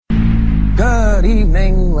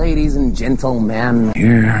evening, ladies and gentlemen.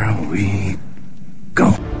 Here we go.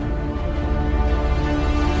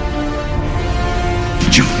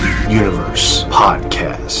 Joker Universe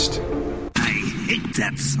Podcast. I hate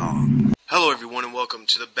that song. Hello everyone and welcome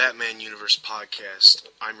to the Batman Universe Podcast.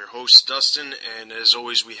 I'm your host Dustin, and as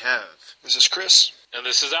always we have... This is Chris. And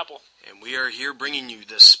this is Apple. And we are here bringing you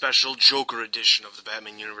the special Joker edition of the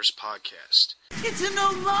Batman Universe Podcast. It's an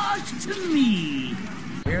homage to me.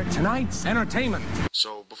 Here tonight's entertainment.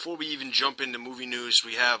 So before we even jump into movie news,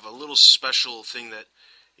 we have a little special thing that,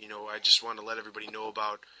 I just want to let everybody know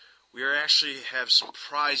about. We actually have some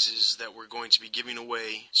prizes that we're going to be giving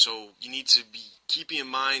away, so you need to be keeping in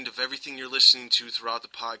mind of everything you're listening to throughout the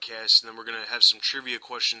podcast, and then we're going to have some trivia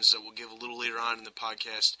questions that we'll give a little later on in the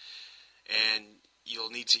podcast, and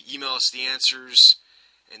you'll need to email us the answers,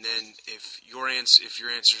 and then if your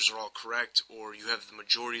answers are all correct, or you have the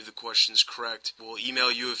majority of the questions correct, we'll email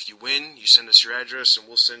you if you win. You send us your address, and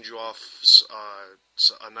we'll send you off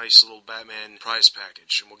a nice little Batman prize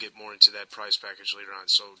package, and we'll get more into that prize package later on.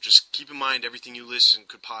 So just keep in mind everything you listen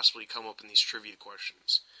could possibly come up in these trivia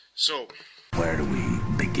questions. So, where do we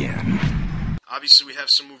begin? Obviously, we have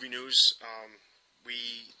some movie news.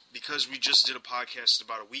 Because we just did a podcast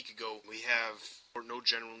about a week ago, we have no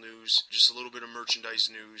general news, just a little bit of merchandise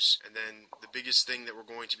news, and then the biggest thing that we're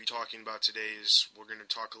going to be talking about today is we're going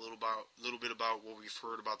to talk a little bit about what we've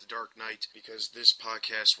heard about The Dark Knight, because this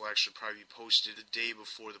podcast will actually probably be posted the day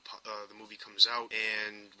before the movie comes out,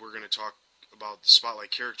 and we're going to talk about the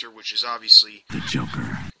spotlight character, which is obviously the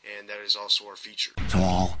Joker, and that is also our feature. It's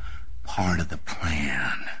all part of the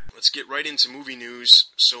plan. Let's get right into movie news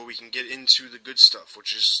so we can get into the good stuff,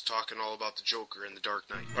 which is talking all about the Joker and the Dark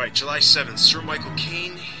Knight. Alright, July 7th, Sir Michael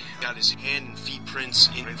Caine got his hand and feet prints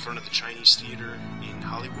in front of the Chinese Theater in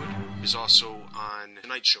Hollywood. He was also on The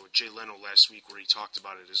Tonight Show with Jay Leno last week where he talked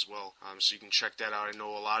about it as well. So you can check that out. I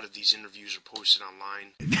know a lot of these interviews are posted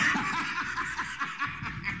online.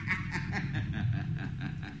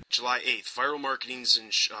 July 8th, viral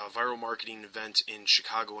marketing event in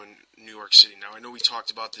Chicago and New York City. Now, I know we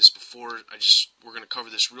talked about this before. We're going to cover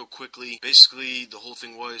this real quickly. Basically, the whole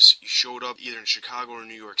thing was you showed up either in Chicago or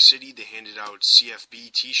New York City. They handed out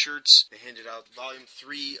CFB t-shirts. They handed out Volume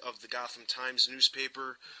 3 of the Gotham Times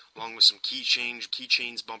newspaper, along with some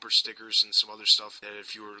keychains, bumper stickers, and some other stuff. That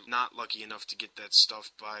if you were not lucky enough to get that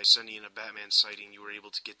stuff by sending in a Batman sighting, you were able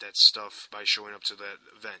to get that stuff by showing up to that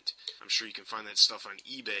event. I'm sure you can find that stuff on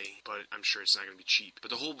eBay, but I'm sure it's not going to be cheap. But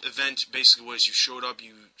the whole event basically was you showed up,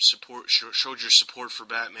 you showed your support for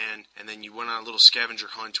Batman, and then you went on a little scavenger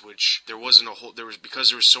hunt, which because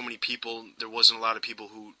there were so many people, there wasn't a lot of people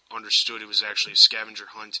who understood it was actually a scavenger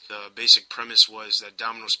hunt. The basic premise was that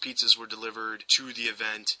Domino's pizzas were delivered to the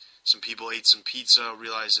event. Some people ate some pizza,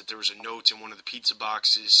 realized that there was a note in one of the pizza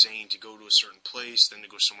boxes saying to go to a certain place, then to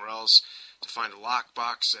go somewhere else, to find a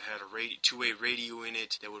lockbox that had a two-way radio in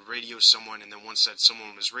it that would radio someone, and then once that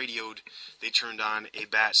someone was radioed, they turned on a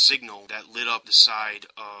bat signal that lit up the side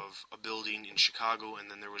of a building in Chicago, and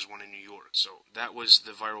then there was one in New York. So that was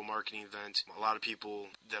the viral marketing event. A lot of people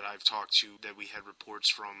that I've talked to that we had reports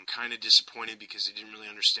from kind of disappointed because they didn't really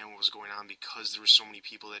understand what was going on because there were so many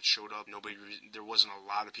people that showed up. There wasn't a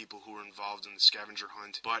lot of people who were involved in the scavenger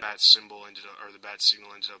hunt, but the bat signal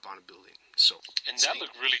ended up on a building. So, and that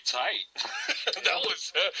looked really tight. that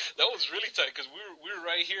was really tight because we were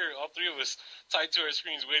right here, all three of us, tied to our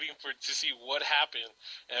screens, waiting to see what happened.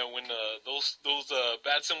 And when those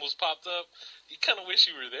bat symbols popped up, you kind of wish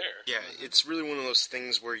you were there. Yeah, it's really one of those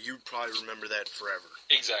things where you probably remember that forever.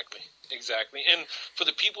 Exactly. And for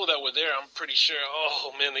the people that were there, I'm pretty sure,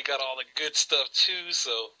 oh man, they got all the good stuff too.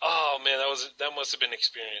 So, oh man, that must have been an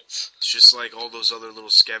experience. It's just like all those other little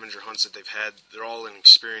scavenger hunts that they've had. They're all an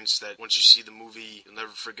experience that once you see the movie, you'll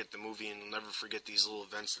never forget the movie, and you'll never forget these little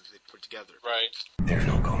events that they put together. Right. There's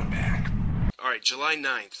no going back. Alright, July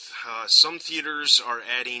 9th. Some theaters,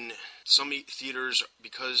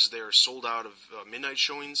 because they're sold out of midnight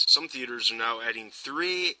showings, some theaters are now adding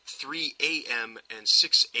 3 a.m. and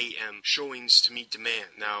 6 a.m. showings to meet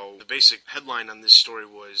demand. Now, the basic headline on this story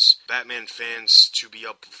was Batman fans to be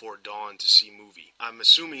up before dawn to see movie. I'm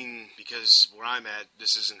assuming, because where I'm at,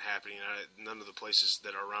 this isn't happening. None of the places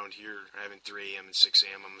that are around here are having 3 a.m. and 6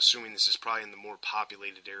 a.m. I'm assuming this is probably in the more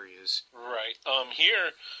populated areas. Right.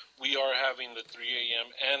 Here, we are having the 3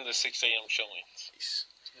 a.m. and the 6 a.m. showings. Nice.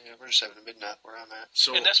 Yeah, we're just having a midnight where I'm at.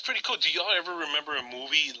 And that's pretty cool. Do y'all ever remember a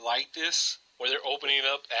movie like this? where they're opening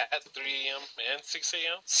up at 3 a.m. and 6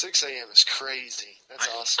 a.m. 6 a.m. is crazy. That's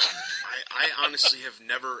awesome. I honestly have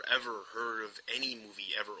never ever heard of any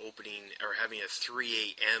movie ever opening or having a 3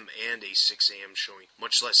 a.m. and a 6 a.m. showing,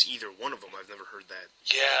 much less either one of them. I've never heard that.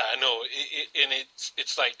 Yeah, I know. And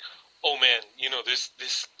it's like, oh man, this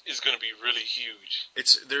is going to be really huge.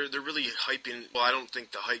 They're really hyping. Well, I don't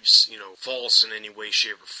think the hype's false in any way,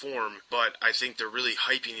 shape, or form, but I think they're really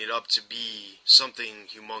hyping it up to be something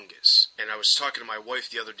humongous. And I was talking to my wife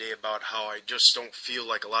the other day about how I just don't feel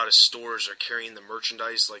like a lot of stores are carrying the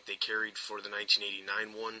merchandise like they carried for the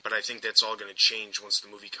 1989 one. But I think that's all going to change once the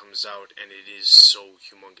movie comes out, and it is so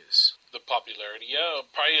humongous. The popularity, yeah,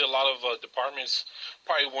 probably a lot of departments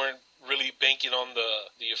probably weren't really banking on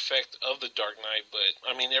the effect of the Dark Knight, but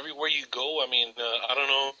I mean, everywhere you go, I mean, I don't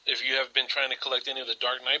know if you have been trying to collect any of the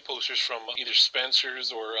Dark Knight posters from either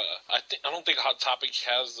Spencer's or I don't think Hot Topic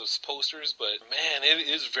has those posters, but man, it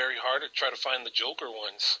is very hard to try to find the Joker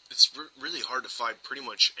ones. It's really hard to find pretty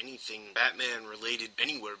much anything Batman related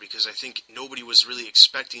anywhere, because I think nobody was really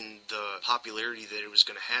expecting the popularity that it was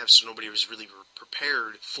going to have, so nobody was really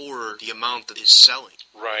prepared for the amount that is selling.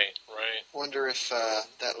 Right. Wonder if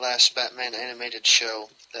that last Batman animated show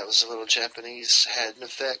that was a little Japanese had an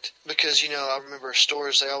effect. Because, I remember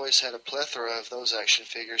stores, they always had a plethora of those action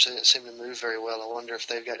figures. They didn't seem to move very well. I wonder if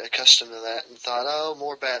they've got accustomed to that and thought, oh,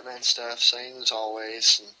 more Batman stuff, same as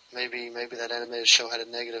always. And maybe that animated show had a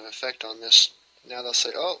negative effect on this. Now they'll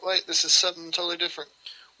say, oh, wait, this is something totally different.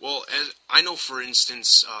 Well, as I know, for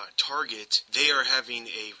instance, Target, they are having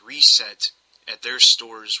a reset at their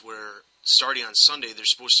stores where starting on Sunday, they're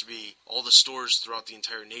supposed to be, all the stores throughout the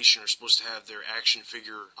entire nation are supposed to have their action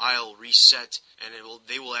figure aisle reset, and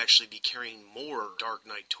they will actually be carrying more Dark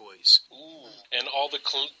Knight toys. Ooh. And all the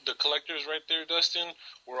collectors right there, Dustin,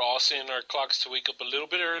 we're all setting our clocks to wake up a little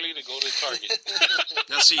bit early to go to Target.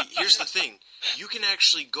 Now see, here's the thing. You can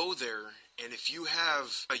actually go there, and if you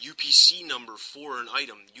have a UPC number for an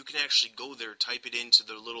item, you can actually go there, type it into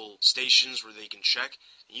their little stations where they can check,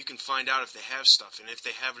 and you can find out if they have stuff. And if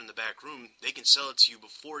they have it in the back room, they can sell it to you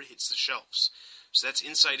before it hits the shelves. So that's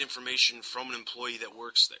inside information from an employee that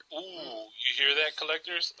works there. Ooh, you hear that,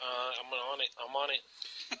 collectors? I'm on it.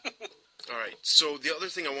 All right, so the other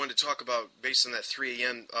thing I wanted to talk about based on that 3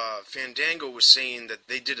 a.m., Fandango was saying that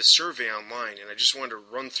they did a survey online, and I just wanted to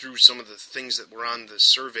run through some of the things that were on the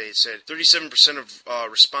survey. It said 37% of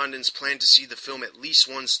respondents plan to see the film at least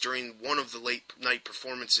once during one of the late night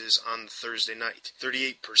performances on Thursday night.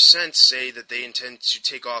 38% say that they intend to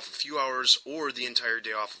take off a few hours or the entire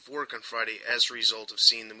day off of work on Friday as a result of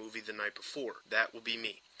seeing the movie the night before. That will be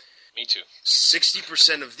me. Me too.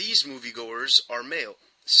 60% of these moviegoers are male.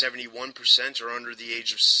 71% are under the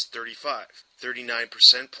age of 35.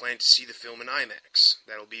 39% plan to see the film in IMAX.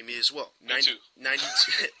 That'll be me as well. Me too.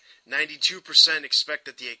 92% expect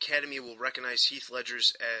that the Academy will recognize Heath Ledger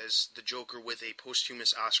as the Joker with a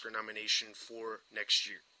posthumous Oscar nomination for next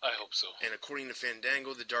year. I hope so. And according to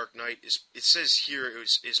Fandango, The Dark Knight it says here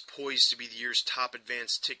is poised to be the year's top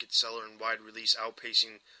advanced ticket seller and wide release,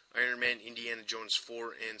 outpacing Iron Man, Indiana Jones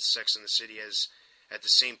 4, and Sex and the City as at the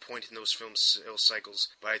same point in those film sales cycles,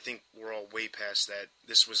 but I think we're all way past that.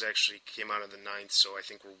 This came out on the 9th, so I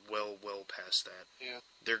think we're well past that. Yeah.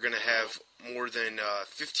 They're going to have more than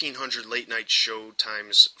 1,500 late-night show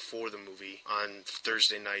times for the movie on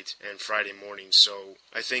Thursday night and Friday morning, so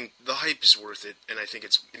I think the hype is worth it, and I think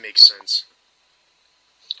it makes sense.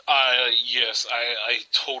 Yes, I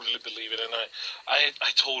totally believe it, and I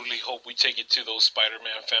totally hope we take it to those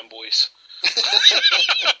Spider-Man fanboys.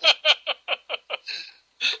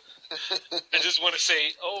 I just want to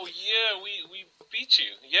say, oh yeah, we beat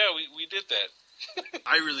you. Yeah, we did that.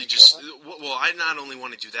 I really I not only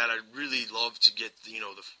want to do that, I'd really love to get the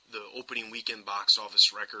opening weekend box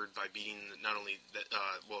office record by beating not only that,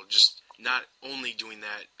 not only doing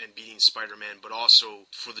that and beating Spider-Man, but also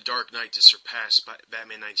for The Dark Knight to surpass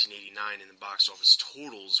Batman 1989 in the box office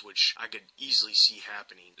totals, which I could easily see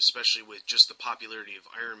happening, especially with just the popularity of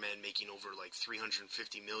Iron Man making over like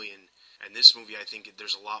 $350 million, and this movie I think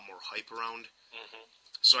there's a lot more hype around. Mm-hmm.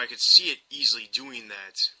 So I could see it easily doing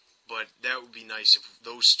that, but that would be nice if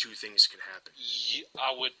those two things could happen. Yeah,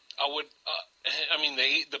 I would. I mean,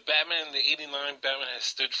 the Batman, the '89 Batman has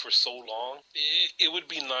stood for so long. It would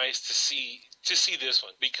be nice to see this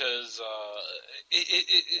one because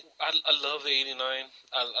I love the '89.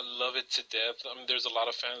 I love it to death. I mean, there's a lot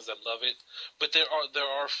of fans that love it, but there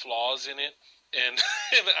are flaws in it, and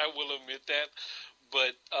I will admit that.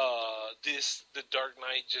 But The Dark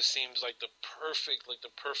Knight just seems like the perfect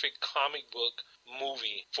comic book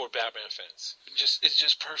movie for Batman fans. It's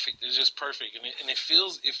just perfect. It's just perfect, and it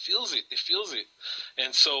feels it.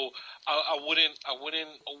 And so I wouldn't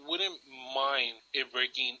mind it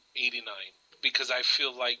breaking 89 because I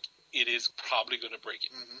feel like it is probably going to break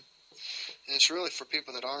it. Mm-hmm. And it's really for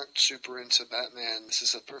people that aren't super into Batman. This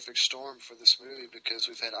is a perfect storm for this movie because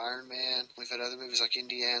we've had Iron Man, we've had other movies like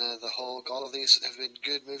Indiana, The Hulk. All of these have been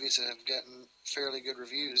good movies that have gotten fairly good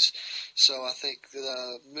reviews. So I think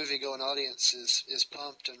the movie-going audience is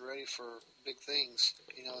pumped and ready for big things.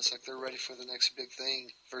 You know, it's like they're ready for the next big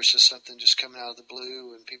thing versus something just coming out of the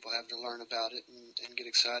blue and people having to learn about it and get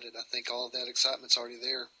excited. I think all of that excitement's already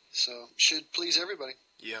there. So should please everybody.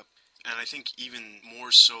 Yep. And I think even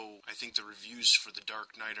more so, I think the reviews for The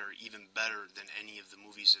Dark Knight are even better than any of the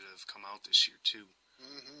movies that have come out this year, too.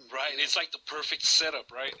 Mm-hmm. Right, it's like the perfect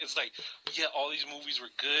setup, right? It's like, yeah, all these movies were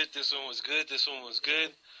good, this one was good, this one was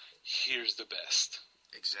good. Here's the best.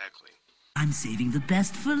 Exactly. I'm saving the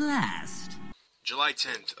best for last. July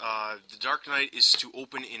 10th, The Dark Knight is to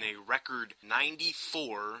open in a record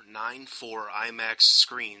 94 IMAX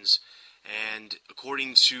screens. And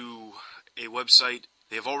according to a website,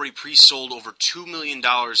 they have already pre-sold over $2 million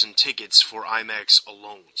in tickets for IMAX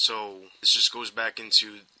alone. So this just goes back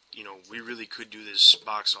into, you know, we really could do this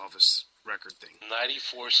box office record thing.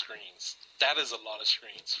 94 screens. That is a lot of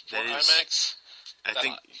screens. For that is, IMAX? I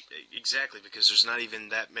think, exactly, because there's not even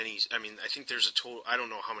that many. I mean, I think there's a total, I don't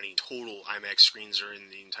know how many total IMAX screens are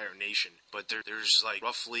in the entire nation, but there's like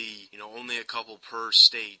roughly, you know, only a couple per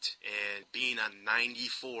state, and being on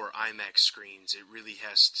 94 IMAX screens, it really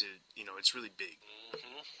has to, you know, it's really big.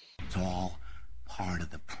 Mm-hmm. It's all part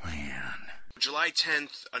of the plan. July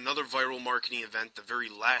 10th, another viral marketing event, the very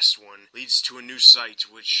last one, leads to a new site,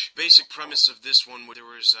 which, basic premise of this one, there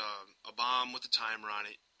was a bomb with a timer on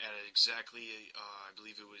it at exactly, I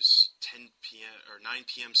believe it was 10 p.m. or 9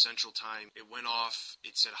 p.m. Central Time. It went off,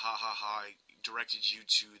 it said ha ha ha, it directed you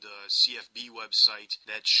to the CFB website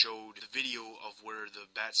that showed the video of where the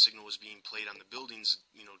bat signal was being played on the buildings,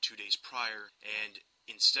 you know, 2 days prior, and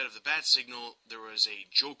instead of the bat signal, there was a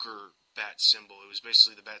Joker bat symbol. It was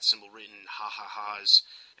basically the bat symbol written ha-ha-ha's,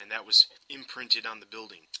 and that was imprinted on the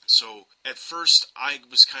building. So at first I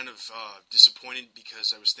was kind of disappointed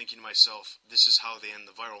because I was thinking to myself, this is how they end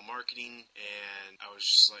the viral marketing, and I was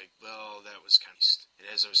just like, well, that was kind of... And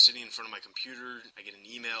as I was sitting in front of my computer, I get an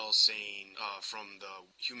email saying from the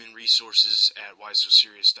human resources at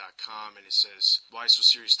whysoserious.com, and it says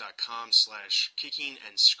whysoserious.com/kicking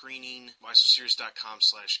and screening,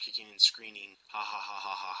 whysoserious.com/kicking and screening, ha ha ha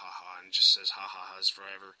ha ha ha ha, and it just says ha ha ha's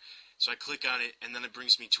forever. So I click on it, and then it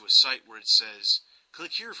brings me to a site where it says,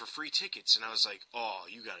 click here for free tickets. And I was like, oh,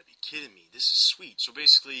 you gotta be kidding me. This is sweet. So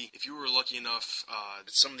basically, if you were lucky enough,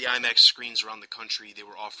 some of the IMAX screens around the country, they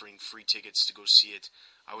were offering free tickets to go see it.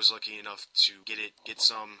 I was lucky enough to get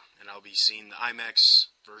some, and I'll be seeing the IMAX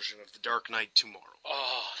version of The Dark Knight tomorrow.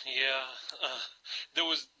 Oh, yeah. There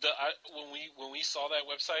was when we saw that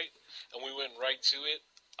website, and we went right to it,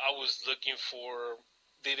 I was looking for,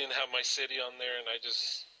 they didn't have my city on there, and I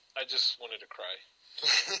just wanted to cry.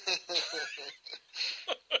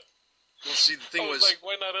 Well, see, the thing was, like,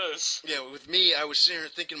 why not us? Yeah, with me, I was sitting here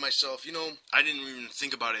thinking to myself, you know, I didn't even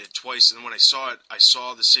think about it twice, and then when I saw it, I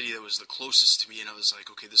saw the city that was the closest to me, and I was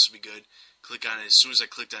like, okay, this will be good. Click on it. As soon as I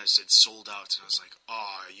clicked on it, it said sold out, and I was like,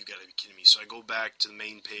 oh, you gotta be kidding me. So I go back to the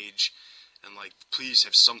main page, and like, please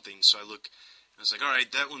have something. So I look, and I was like, all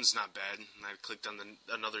right, that one's not bad. And I clicked on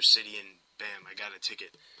another city, and bam, I got a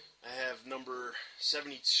ticket. I have number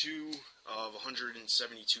 72 of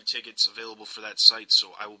 172 tickets available for that site,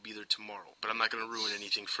 so I will be there tomorrow. But I'm not going to ruin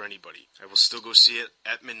anything for anybody. I will still go see it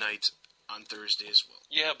at midnight on Thursday as well.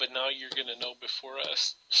 Yeah, but now you're going to know before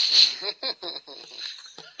us.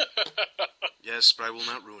 Yes, but I will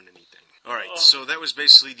not ruin anything. Alright, so that was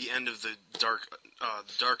basically the end of the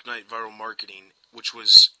Dark Knight viral marketing, which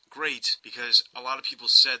was great because a lot of people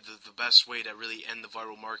said that the best way to really end the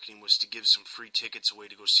viral marketing was to give some free tickets away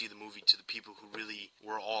to go see the movie to the people who really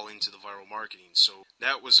were all into the viral marketing. So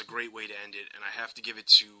that was a great way to end it, and I have to give it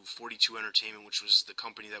to 42 Entertainment, which was the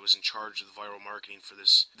company that was in charge of the viral marketing for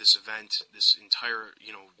this event, this entire,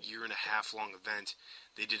 you know, year and a half long event.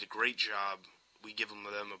 They did a great job. We give them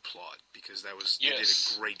applaud because they did a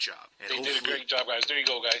great job. And they did a great job, guys. There you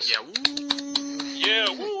go, guys. Yeah, woo! Yeah,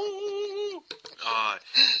 woo!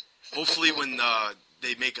 Hopefully when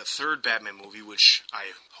they make a third Batman movie, which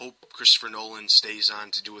I hope Christopher Nolan stays on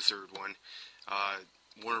to do a third one,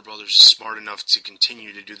 Warner Brothers is smart enough to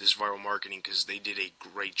continue to do this viral marketing because they did a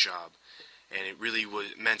great job. and it really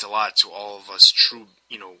meant a lot to all of us true,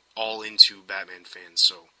 all into Batman fans.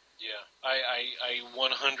 So. Yeah, I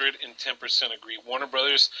 110% agree. Warner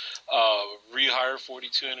Brothers rehired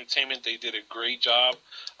 42 Entertainment. They did a great job,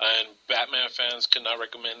 and Batman fans could not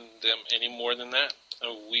recommend them any more than that.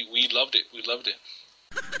 We loved it. We loved it.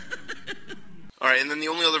 All right, and then the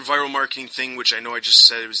only other viral marketing thing, which I know I just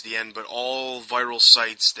said it was the end, but all viral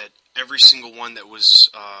sites that every single one that was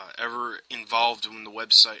ever involved in the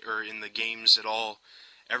website or in the games at all,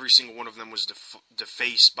 every single one of them was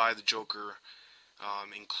defaced by the Joker.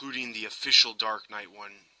 Including the official Dark Knight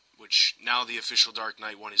one, which now the official Dark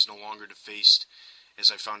Knight one is no longer defaced,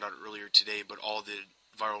 as I found out earlier today, but all the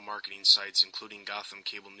viral marketing sites, including Gotham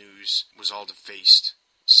Cable News, was all defaced,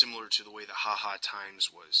 similar to the way the Haha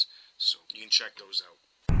Times was. So you can check those out.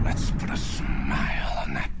 Let's put a smile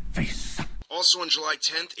on that face. Also on July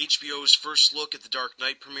 10th, HBO's first look at the Dark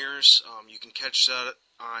Knight premieres. You can catch that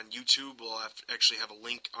on YouTube. We'll actually have a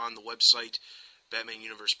link on the website,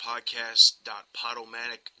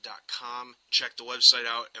 BatmanUniversePodcast.podomatic.com. Check the website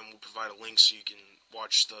out, and we'll provide a link so you can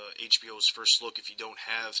watch the HBO's first look if you don't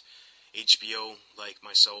have HBO, like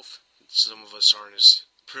myself. Some of us aren't as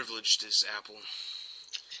privileged as Apple.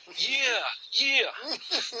 Yeah.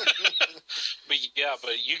 but you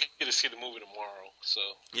get to see the movie tomorrow, so.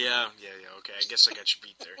 Yeah, okay. I guess I got you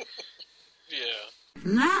beat there. Yeah.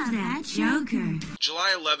 Love that Joker.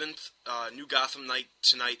 July 11th, new Gotham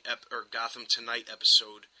Gotham Tonight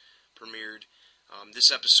episode premiered.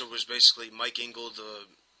 This episode was basically Mike Engel, the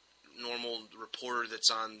normal reporter that's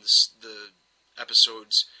on the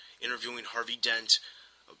episodes, interviewing Harvey Dent,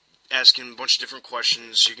 asking a bunch of different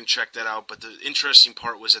questions. You can check that out. But the interesting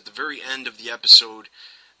part was at the very end of the episode,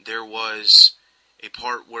 there was a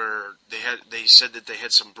part where they said that they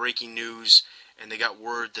had some breaking news, and they got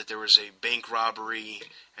word that there was a bank robbery,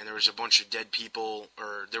 and there was a bunch of dead people,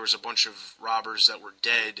 or there was a bunch of robbers that were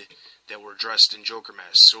dead that were dressed in Joker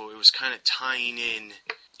masks. So it was kind of tying in,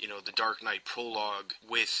 the Dark Knight prologue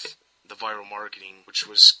with the viral marketing, which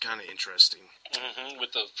was kind of interesting. Mm-hmm.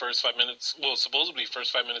 With the first 5 minutes, supposedly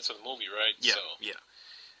first 5 minutes of the movie, right? Yeah, yeah.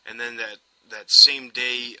 And then that same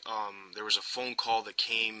day, there was a phone call that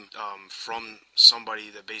came from somebody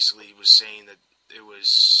that basically was saying that they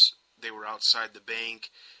were outside the bank,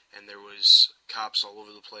 and there was cops all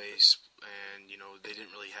over the place, and, they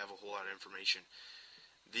didn't really have a whole lot of information.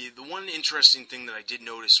 The one interesting thing that I did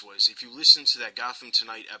notice was, if you listen to that Gotham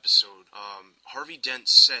Tonight episode, Harvey Dent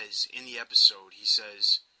says in the episode,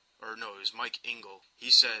 it was Mike Engel, he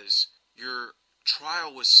says, your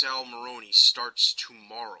trial with Sal Maroni starts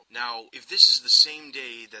tomorrow. Now, if this is the same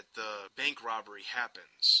day that the bank robbery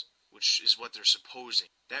happens, which is what they're supposing,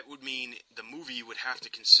 that would mean the movie would have to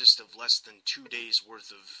consist of less than 2 days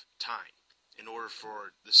worth of time in order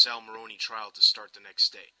for the Sal Maroni trial to start the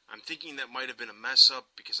next day. I'm thinking that might have been a mess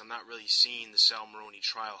up because I'm not really seeing the Sal Maroni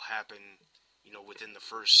trial happen, within the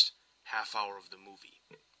first half hour of the movie.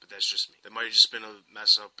 But that's just me. That might have just been a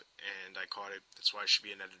mess up, and I caught it. That's why I should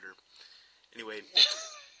be an editor. Anyway.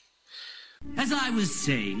 As I was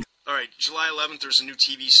saying. Alright, July 11th, there's a new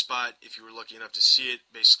TV spot, if you were lucky enough to see it.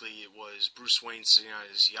 Basically, it was Bruce Wayne sitting on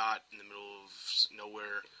his yacht in the middle of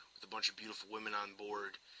nowhere with a bunch of beautiful women on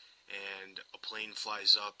board, and a plane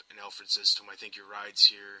flies up, and Alfred says to him, I think your ride's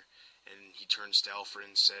here, and he turns to Alfred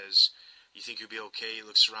and says, you think you'll be okay? He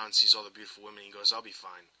looks around, sees all the beautiful women, and he goes, I'll be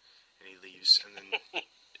fine, and he leaves. And then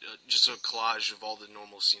just a collage of all the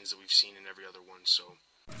normal scenes that we've seen in every other one, so...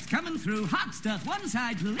 It's coming through. Hot stuff, one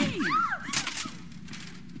side, please.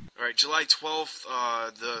 Alright, July 12th,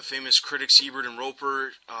 the famous critics Ebert and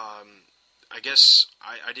Roper, I guess,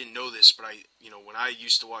 I didn't know this, but when I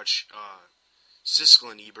used to watch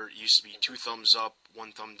Siskel and Ebert, it used to be 2 thumbs up,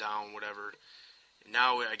 1 thumb down, whatever.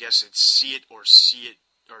 Now I guess it's see it or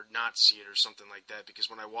not see it or something like that, because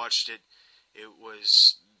when I watched it, it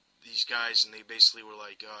was these guys, and they basically were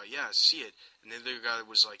like, yeah, see it. And the other guy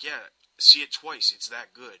was like, yeah, see it twice, it's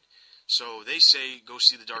that good. So they say, go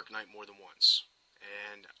see The Dark Knight more than once.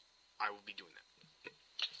 And I will be doing that.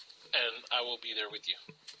 And I will be there with you.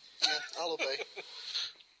 Yeah, I'll obey.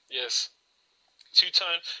 Yes. 2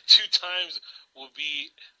 times will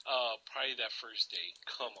be probably that first day.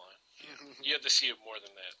 Come on. You have to see it more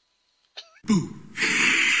than that.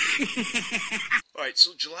 Alright,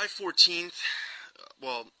 so July 14th,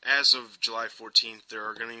 as of July 14th, there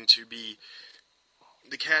are going to be...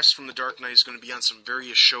 The cast from The Dark Knight is going to be on some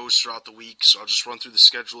various shows throughout the week, so I'll just run through the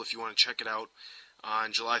schedule if you want to check it out.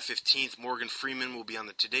 On July 15th, Morgan Freeman will be on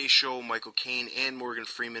The Today Show, Michael Caine and Morgan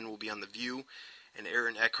Freeman will be on The View, and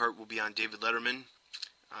Aaron Eckhart will be on David Letterman.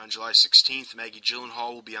 On July 16th, Maggie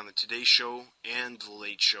Gyllenhaal will be on The Today Show and The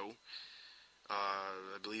Late Show.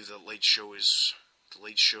 I believe the Late Show is the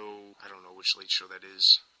Late Show. I don't know which Late Show that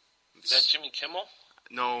is. Is that Jimmy Kimmel?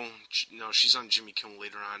 No, she's on Jimmy Kimmel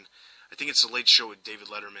later on. I think it's the Late Show with David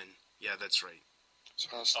Letterman. Yeah, that's right. That's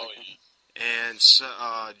what I was thinking. And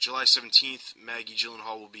July 17th, Maggie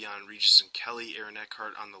Gyllenhaal will be on Regis and Kelly. Aaron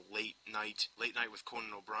Eckhart on the Late Night with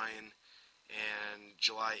Conan O'Brien. And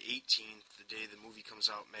July 18th, the day the movie comes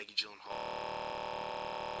out, Maggie Gyllenhaal.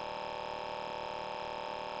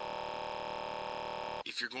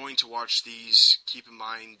 If you're going to watch these, keep in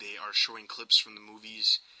mind they are showing clips from the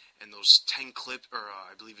movies, and those 10 clips, or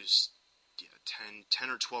I believe it's 10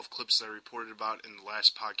 or 12 clips that I reported about in the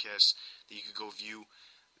last podcast that you could go view.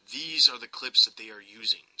 These are the clips that they are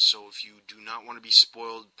using. So if you do not want to be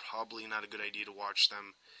spoiled, probably not a good idea to watch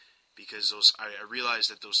them, because I realized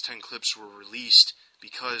that those 10 clips were released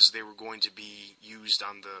because they were going to be used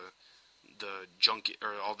on the junket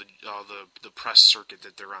or all the press circuit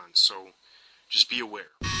that they're on. So just be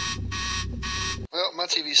aware. Well, my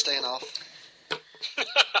TV's staying off.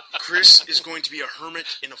 Chris is going to be a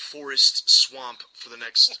hermit in a forest swamp for the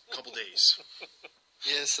next couple days.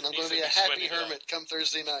 Yes, and I'm going to be a happy hermit come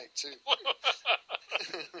Thursday night, too.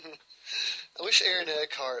 I wish Aaron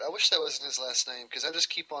Eckhart, I wish that wasn't his last name, because I just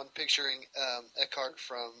keep on picturing Eckhart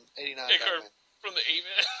from 89 Eckhart Batman. from the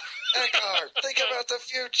 8-Man. Eckhart, think about the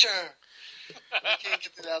future! I can't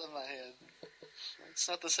get it out of my head. It's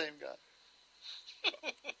not the same guy.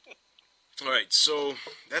 Alright, so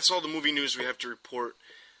that's all the movie news we have to report.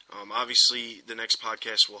 Obviously, the next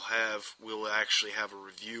podcast we'll actually have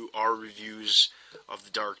our reviews of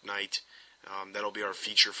The Dark Knight. That'll be our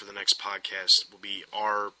feature for the next podcast. Will be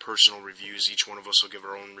our personal reviews. Each one of us will give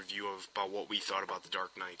our own review about what we thought about The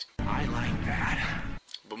Dark Knight. I like that.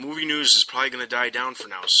 But movie news is probably going to die down for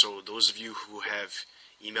now, so those of you who have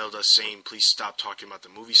emailed us saying, please stop talking about the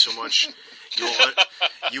movie so much,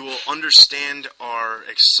 you will understand our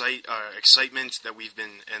excitement that we've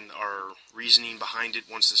been, and our reasoning behind it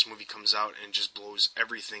once this movie comes out and just blows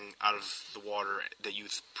everything out of the water that you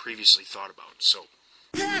previously thought about. So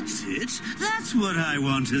that's it. That's what I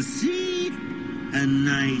want to see. A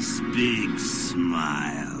nice big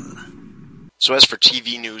smile. So as for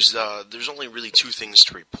TV news, there's only really two things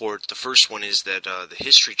to report. The first one is that the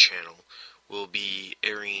History Channel will be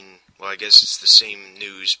airing, well, I guess it's the same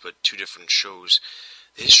news, but two different shows.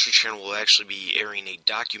 The History Channel will actually be airing a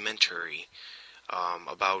documentary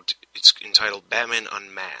it's entitled Batman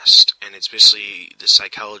Unmasked, and it's basically the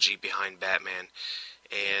psychology behind Batman.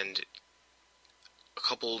 And a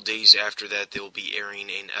couple days after that, they'll be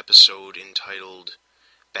airing an episode entitled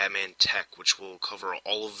Batman Tech, which will cover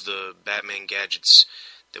all of the Batman gadgets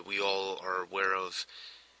that we all are aware of,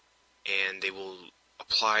 and they will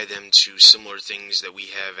apply them to similar things that we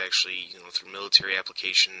have actually, through military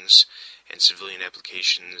applications and civilian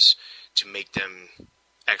applications to make them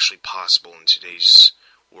actually possible in today's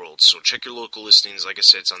world. So check your local listings. Like I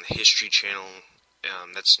said, it's on the History Channel.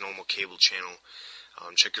 That's normal cable channel.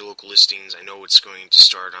 Check your local listings. I know it's going to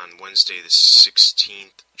start on Wednesday the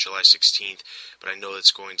 16th, July 16th, but I know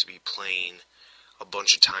it's going to be playing a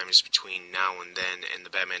bunch of times between now and then, and the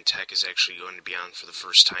Batman Tech is actually going to be on for the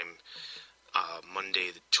first time Monday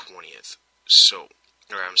the 20th.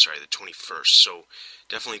 The 21st. So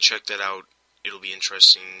definitely check that out. It'll be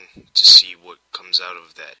interesting to see what comes out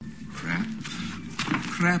of that. Crap.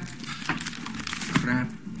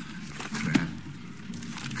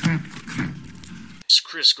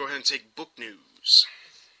 Chris, go ahead and take book news.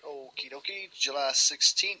 Okie dokie. July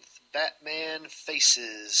 16th, Batman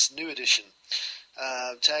Faces, new edition.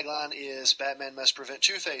 Tagline is Batman must prevent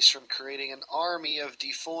Two-Face from creating an army of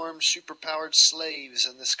deformed, superpowered slaves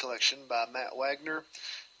in this collection by Matt Wagner.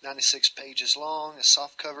 96 pages long, a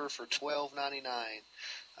soft cover for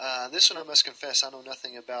 $12.99. This one, I must confess, I know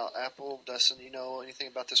nothing about. Apple, Dustin, you know anything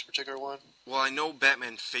about this particular one? Well, I know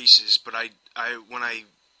Batman Faces, but when I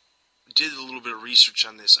did a little bit of research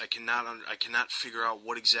on this, I cannot figure out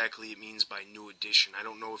what exactly it means by new edition. I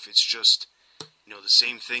don't know if it's just the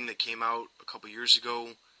same thing that came out a couple years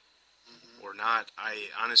ago or not. I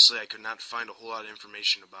could not find a whole lot of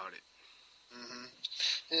information about it. Mm-hmm.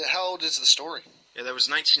 Yeah, how old is the story? Yeah, that was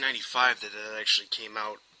 1995 that it actually came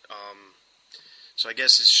out. So I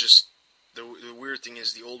guess it's just the weird thing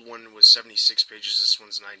is the old one was 76 pages. This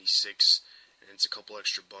one's 96, and it's a couple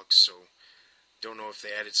extra bucks. So don't know if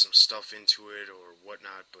they added some stuff into it or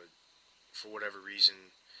whatnot, but for whatever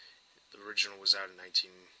reason, the original was out in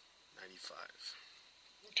 1995.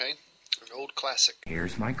 Okay, an old classic.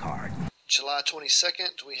 Here's my card. July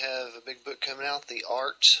 22nd, we have a big book coming out, The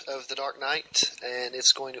Art of the Dark Knight, and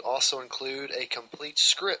it's going to also include a complete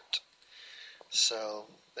script. So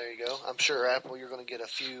There you go. I'm sure, Apple, you're going to get a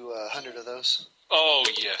few hundred of those. Oh,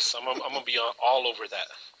 yes. I'm going to be all over that.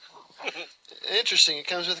 Interesting. It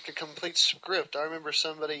comes with a complete script. I remember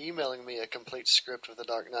somebody emailing me a complete script of The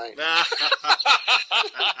Dark Knight.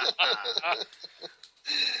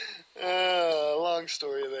 Long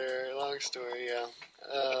story there. Long story, yeah.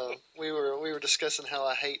 We were discussing how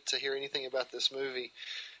I hate to hear anything about this movie.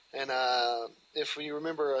 And if you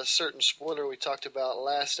remember a certain spoiler we talked about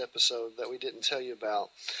last episode that we didn't tell you about,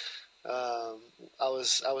 I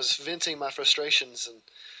was venting my frustrations,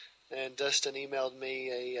 and Dustin emailed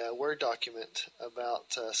me a Word document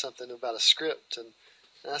about something about a script, and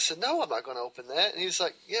I said, no, I'm not going to open that. And he's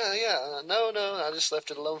like, yeah, no, I just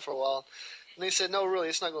left it alone for a while. And he said, no, really,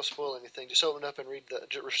 it's not going to spoil anything. Just open it up and read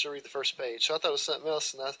the first page. So I thought it was something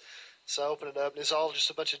else, and so I opened it up, and it's all just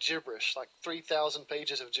a bunch of gibberish, like 3,000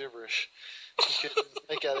 pages of gibberish. You couldn't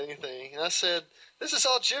make out anything. And I said, this is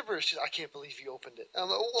all gibberish. She said, I can't believe you opened it. I'm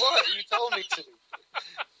like, what? You told me to.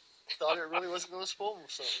 Thought it really wasn't going to spoil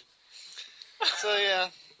something. So, yeah.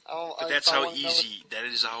 But that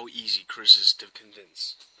is how easy Chris is to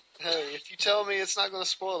convince. Hey, if you tell me it's not going to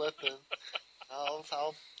spoil it, then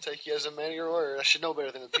I'll take you as a man of your word. I should know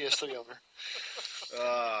better than a PS3 owner.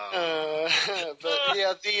 But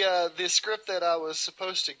yeah, the script that I was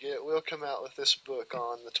supposed to get will come out with this book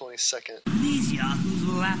on the 22nd. These yahoos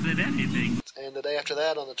will laugh at anything. And the day after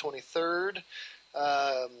that, on the 23rd,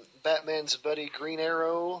 Batman's buddy Green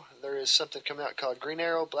Arrow, there is something coming out called Green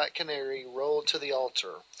Arrow, Black Canary, Rolled to the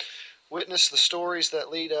Altar. Witness the stories that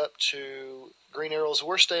lead up to Green Arrow's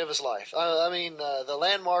worst day of his life. The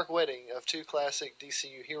landmark wedding of two classic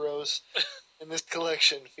DCU heroes in this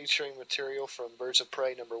collection, featuring material from Birds of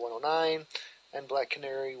Prey number 109 and Black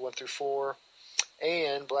Canary 1 through 4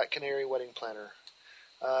 and Black Canary Wedding Planner.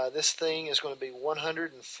 This thing is going to be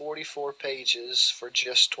 144 pages for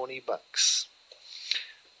just $20.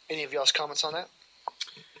 Any of y'all's comments on that?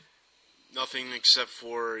 Nothing except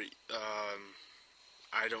for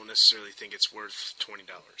I don't necessarily think it's worth $20.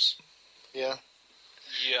 Yeah.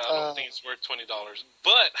 Yeah, I don't think it's worth $20.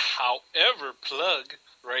 But, however, plug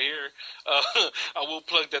right here, I will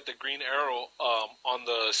plug that the Green Arrow on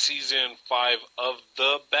the season 5 of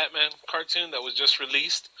the Batman cartoon that was just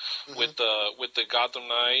released with the Gotham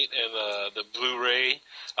Knight and the Blu-ray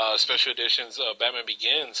special editions Batman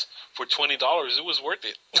Begins for $20. It was worth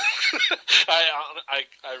it.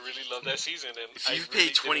 I really love that season. And if you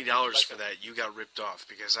paid $20 for that, you got ripped off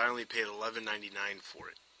because I only paid $11.99 for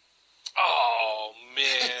it. Oh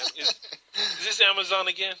man, is this Amazon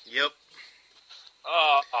again? Yep.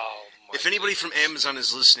 Oh if anybody from Amazon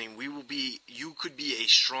is listening, you could be a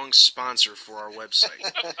strong sponsor for our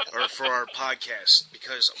website or for our podcast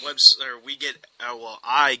because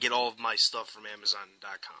I get all of my stuff from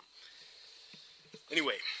Amazon.com.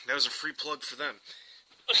 Anyway, that was a free plug for them.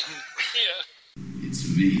 Yeah. It's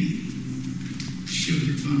me,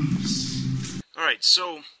 Sugar Bumps. Alright,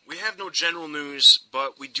 so we have no general news,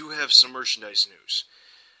 but we do have some merchandise news.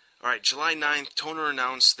 Alright, July 9th, Toner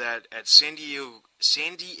announced that at San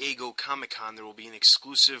Diego Comic-Con there will be an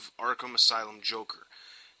exclusive Arkham Asylum Joker.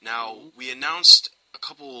 Now, we announced a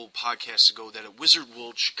couple podcasts ago that at Wizard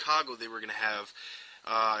World Chicago they were going to have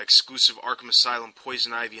exclusive Arkham Asylum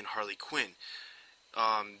Poison Ivy and Harley Quinn.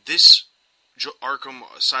 This Arkham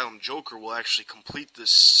Asylum Joker will actually complete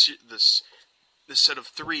this set of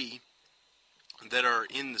 3 that are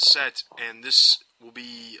in the set, and this will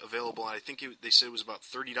be available. I think they said it was about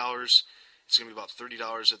 $30. It's going to be about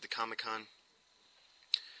 $30 at the Comic-Con.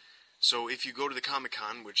 So if you go to the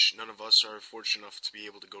Comic-Con, which none of us are fortunate enough to be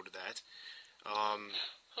able to go to that,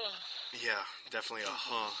 yeah, definitely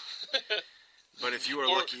But if you are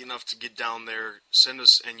lucky enough to get down there, send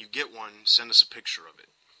us a picture of it.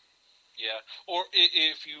 Yeah, or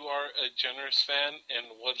if you are a generous fan and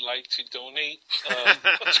would like to donate, a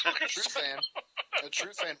true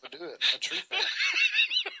fan would do it. A true fan.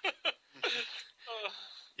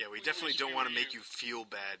 Yeah, we definitely don't want to make you feel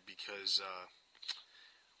bad because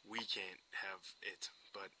we can't have it.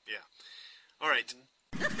 But yeah, all right.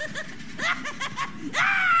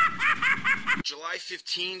 July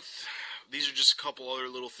 15th. These are just a couple other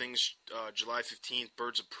little things. July 15th,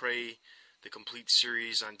 Birds of Prey, the complete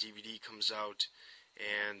series on DVD comes out,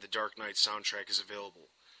 and the Dark Knight soundtrack is available.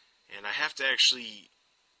 And I have to actually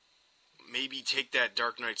maybe take that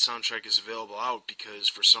Dark Knight soundtrack is available out because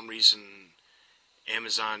for some reason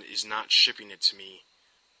Amazon is not shipping it to me,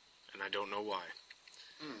 and I don't know why.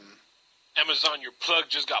 Amazon, your plug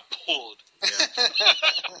just got pulled. Yeah.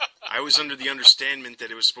 I was under the understanding that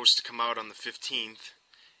it was supposed to come out on the 15th,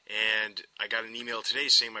 and I got an email today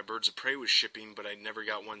saying my Birds of Prey was shipping, but I never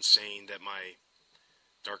got one saying that my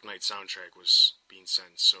Dark Knight soundtrack was being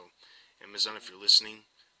sent. So, Amazon, if you're listening,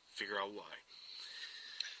 figure out why.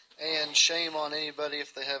 And shame on anybody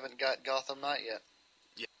if they haven't got Gotham Knight yet.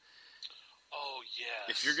 Yeah. Oh, yeah.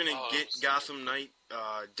 If you're going to get Gotham Knight,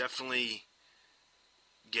 definitely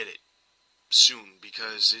get it soon,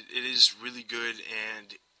 because it is really good,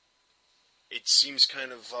 and it seems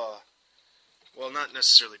kind of, well, not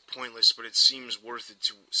necessarily pointless, but it seems worth it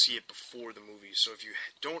to see it before the movie. So if you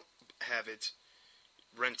don't have it,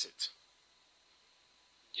 rent it.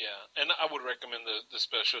 Yeah, and I would recommend the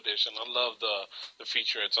special edition. I love the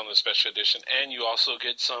featurettes on the special edition, and you also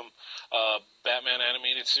get some Batman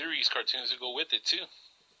animated series cartoons to go with it too.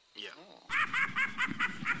 Yeah.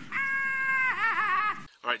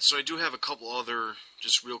 All right, so I do have a couple other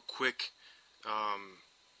just real quick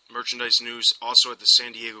merchandise news. Also at the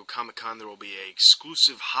San Diego Comic-Con, there will be an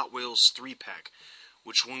exclusive Hot Wheels 3-pack,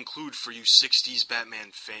 which will include, for you 60s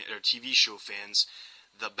Batman TV show fans,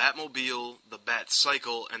 the Batmobile, the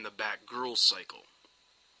Batcycle, and the Batgirl cycle.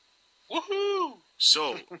 Woohoo!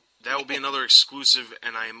 So, that will be another exclusive,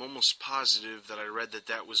 and I am almost positive that I read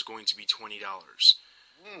that was going to be $20.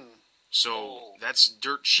 So, that's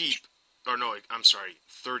dirt cheap. Or no, I'm sorry,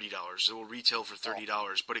 $30. It will retail for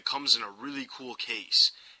 $30, but it comes in a really cool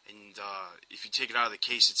case. And if you take it out of the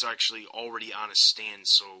case, it's actually already on a stand,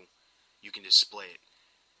 so you can display it.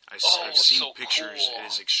 I've seen so pictures. Cool. It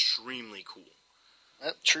is extremely cool.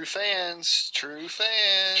 Yep, true fans. True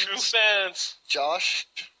fans. Josh,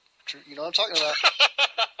 you know what I'm talking about.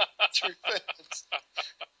 True fans.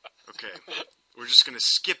 Okay, we're just going to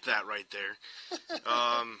skip that right there.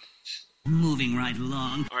 Moving right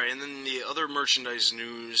along. All right, and then the other merchandise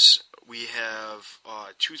news, we have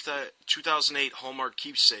 2008 Hallmark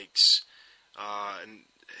keepsakes, and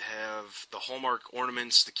have the Hallmark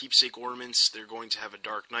ornaments, the keepsake ornaments. They're going to have a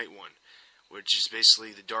Dark Knight one, which is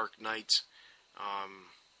basically the Dark Knight.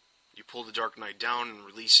 You pull the Dark Knight down and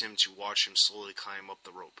release him to watch him slowly climb up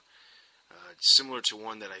the rope. It's similar to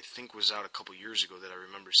one that I think was out a couple years ago that I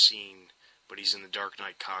remember seeing, but he's in the Dark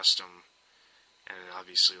Knight costume, and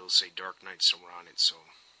obviously it'll say Dark Knight somewhere on it, so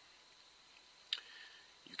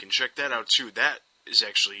you can check that out too. That is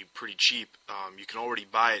actually pretty cheap. You can already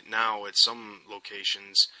buy it now at some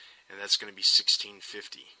locations, and that's going to be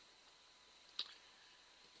 $16.50.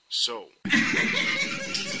 So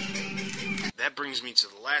that brings me to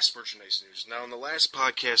the last merchandise news. Now, in the last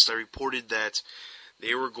podcast, I reported that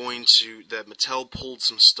that Mattel pulled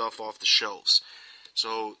some stuff off the shelves.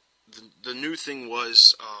 So the new thing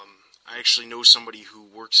was, I actually know somebody who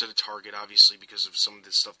works at a Target, obviously, because of some of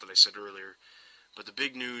the stuff that I said earlier. But the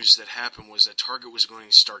big news that happened was that Target was going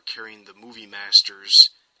to start carrying the Movie Masters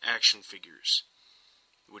action figures,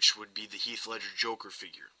 which would be the Heath Ledger Joker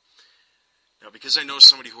figure. Now, because I know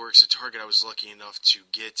somebody who works at Target, I was lucky enough to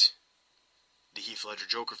get the Heath Ledger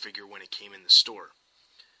Joker figure when it came in the store.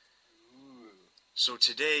 So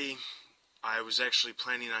today, I was actually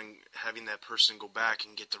planning on having that person go back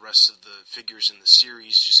and get the rest of the figures in the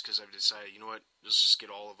series, just because I've decided, you know what, let's just get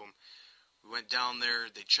all of them. We went down there,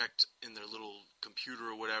 they checked in their little computer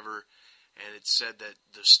or whatever, and it said that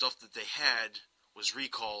the stuff that they had was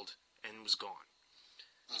recalled and was gone.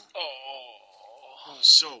 Oh.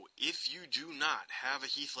 So, if you do not have a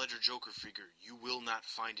Heath Ledger Joker figure, you will not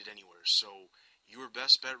find it anywhere. So, your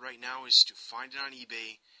best bet right now is to find it on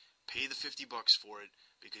eBay, pay the $50 for it,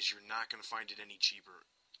 because you're not going to find it any cheaper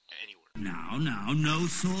anywhere. Now, no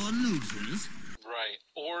sore losers. Right.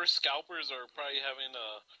 Or scalpers are probably having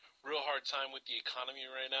a real hard time with the economy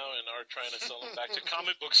right now and are trying to sell them back to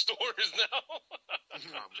comic book stores now.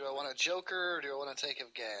 Do I want a Joker or do I want a tank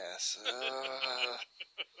of gas?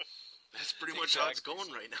 That's pretty much how it's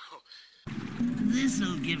going right now.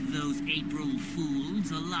 This'll give those April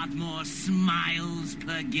Fools a lot more smiles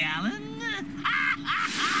per gallon.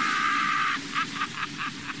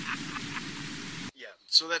 Yeah,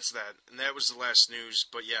 so that's that. And that was the last news.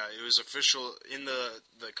 But yeah, it was official. In the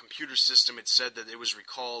computer system, it said that it was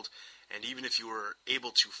recalled. And even if you were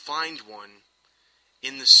able to find one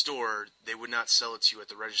in the store, they would not sell it to you at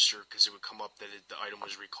the register because it would come up that the item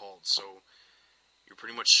was recalled. So you're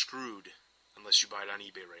pretty much screwed unless you buy it on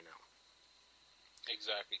eBay right now.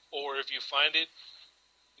 Exactly. Or if you find it,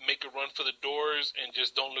 make a run for the doors and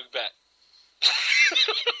just don't look back.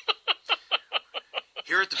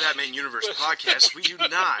 Here at the Batman Universe podcast, we do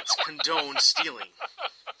not condone stealing.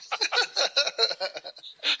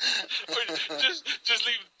 Or just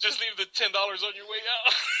leave the $10 on your way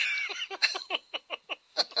out.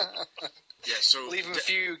 Yeah, so leave them a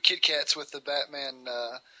few Kit Kats with the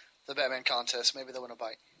Batman contest. Maybe they'll win a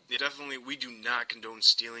bite. definitely, we do not condone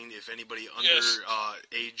stealing. If anybody under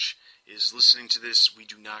age is listening to this, we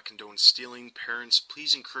do not condone stealing. Parents,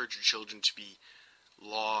 please encourage your children to be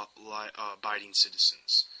law-abiding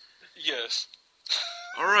citizens. Yes.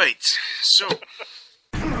 All right, so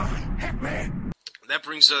that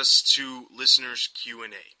brings us to listeners'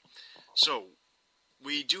 Q&A. So,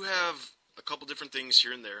 we do have a couple different things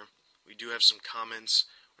here and there. We do have some comments.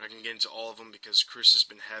 We're not going to get into all of them because Chris has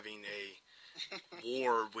been having a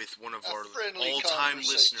war with one of our all-time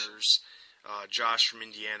listeners, Josh from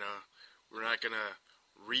Indiana. We're not going to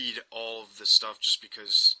read all of the stuff just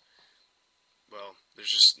because, well,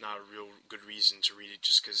 there's just not a real good reason to read it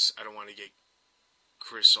just because I don't want to get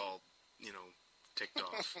Chris all, ticked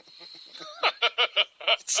off.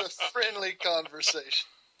 It's a friendly conversation.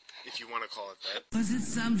 If you want to call it that. Was it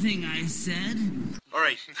something I said?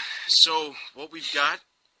 Alright, so what we've got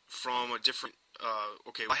from a different...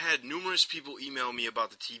 I had numerous people email me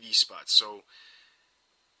about the TV spot, so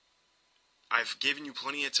I've given you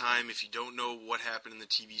plenty of time. If you don't know what happened in the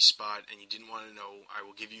TV spot and you didn't want to know, I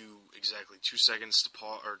will give you exactly 2 seconds to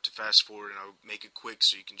pause or to fast forward, and I'll make it quick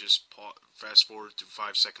so you can just fast forward to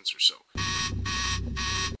 5 seconds or so.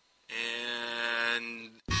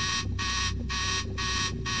 And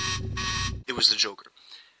it was the Joker.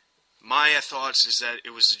 My thoughts is that it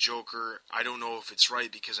was the Joker. I don't know if it's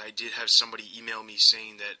right because I did have somebody email me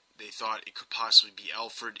saying that they thought it could possibly be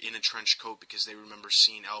Alfred in a trench coat because they remember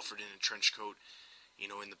seeing Alfred in a trench coat,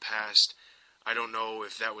 in the past. I don't know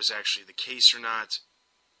if that was actually the case or not,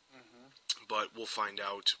 but we'll find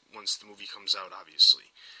out once the movie comes out,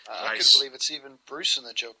 obviously. I could believe it's even Bruce in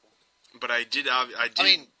the Joker. But I did.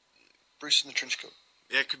 Bruce in the trench coat.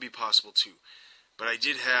 That could be possible too. But I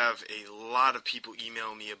did have a lot of people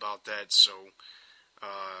email me about that, so,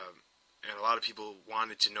 and a lot of people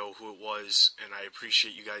wanted to know who it was, and I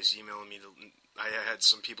appreciate you guys emailing me. I had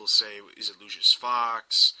some people say, is it Lucius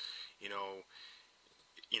Fox?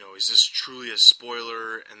 Is this truly a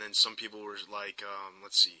spoiler? And then some people were like,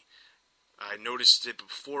 let's see, I noticed it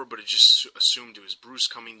before, but it just assumed it was Bruce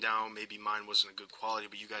coming down. Maybe mine wasn't a good quality,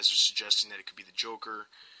 but you guys are suggesting that it could be the Joker.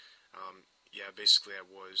 Yeah, basically I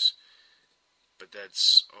was. But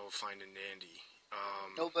that's all fine and dandy.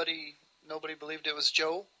 Nobody believed it was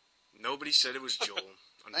Joel? Nobody said it was Joel,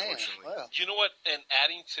 unfortunately. Man, wow. You know what? And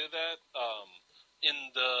adding to that,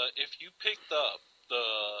 if you picked up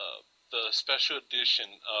the special edition,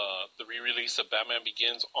 the re-release of Batman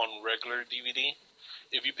Begins on regular DVD,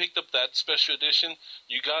 if you picked up that special edition,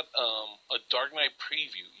 you got a Dark Knight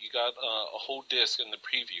preview. You got a whole disc in the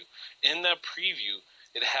preview. In that preview,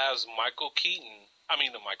 it has Michael Keaton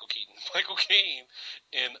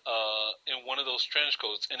in one of those trench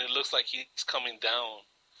coats, and it looks like he's coming down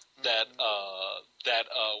where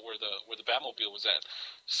the Batmobile was at.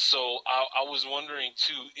 So I was wondering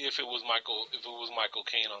too if it was Michael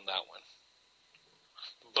Caine on that one.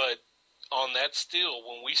 But on that still,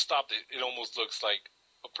 when we stopped it, it almost looks like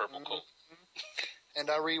a purple coat. And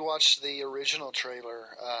I rewatched the original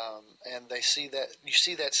trailer, and you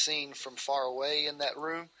see that scene from far away in that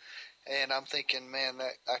room. And I'm thinking, man,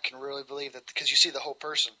 that I can really believe that because you see the whole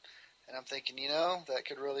person, and I'm thinking, that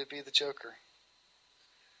could really be the Joker.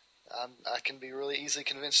 I can be really easily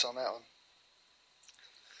convinced on that one.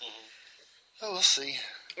 Oh, we'll see.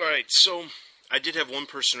 All right, so I did have one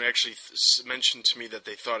person who actually mentioned to me that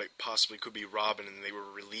they thought it possibly could be Robin, and they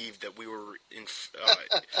were relieved that we were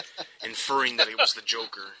inferring that it was the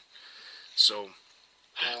Joker. So,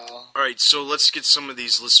 all right, so let's get some of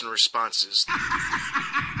these listener responses.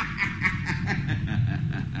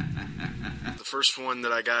 The first one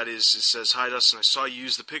that I got it says, "Hi Dustin, I saw you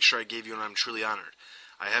use the picture I gave you and I'm truly honored.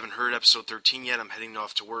 I haven't heard episode 13 yet. I'm heading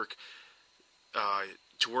off to work.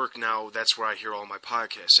 Now. That's where I hear all my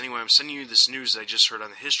podcasts. Anyway, I'm sending you this news that I just heard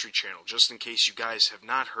on the History Channel, just in case you guys have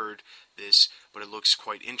not heard this, but it looks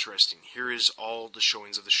quite interesting. Here is all the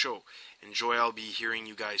showings of the show. Enjoy. I'll be hearing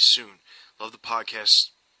you guys soon. Love the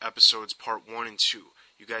podcast episodes part 1 and 2.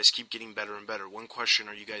 You guys keep getting better and better. One question,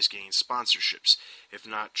 are you guys getting sponsorships? If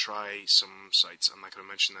not, try some sites. I'm not going to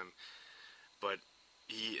mention them. But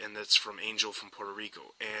and that's from Angel from Puerto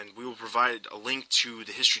Rico. And we will provide a link to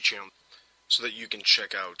the History Channel so that you can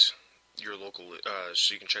check out your local,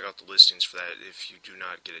 so you can check out the listings for that if you do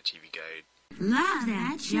not get a TV guide. Love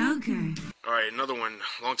that Joker. Alright, another one.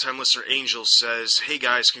 Longtime listener Angel says, "Hey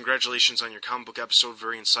guys, congratulations on your comic book episode.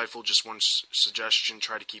 Very insightful. Just one suggestion.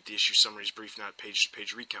 Try to keep the issue summaries brief, not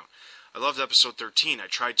page-to-page recount. I loved episode 13. I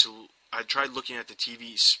tried looking at the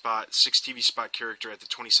TV spot, 6 TV spot character at the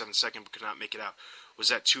 27 second, but could not make it out. Was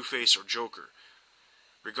that Two-Face or Joker?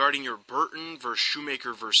 Regarding your Burton versus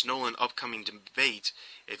Shoemaker versus Nolan upcoming debate,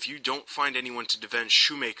 if you don't find anyone to defend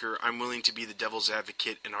Shoemaker, I'm willing to be the devil's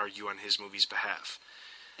advocate and argue on his movie's behalf.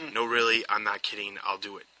 No, really, I'm not kidding. I'll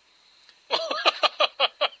do it.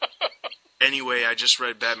 Anyway, I just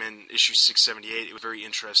read Batman issue 678. It was very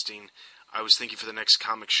interesting. I was thinking for the next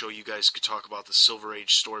comic show you guys could talk about the Silver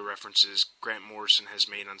Age story references Grant Morrison has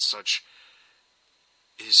made on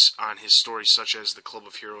his stories such as The Club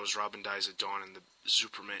of Heroes, Robin Dies at Dawn, and the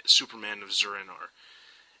Superman of Zur-En-Arrh.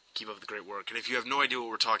 Keep up the great work. And if you have no idea what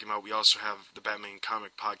we're talking about, we also have the Batman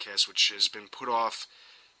Comic Podcast, which has been put off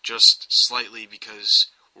just slightly because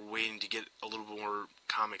we're waiting to get a little bit more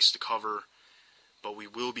comics to cover. But we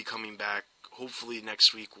will be coming back. Hopefully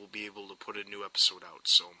next week we'll be able to put a new episode out.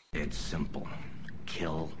 So It's simple.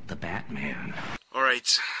 Kill the Batman.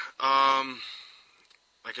 Alright.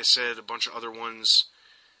 Like I said, a bunch of other ones.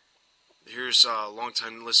 Here's a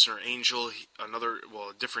longtime listener, Angel,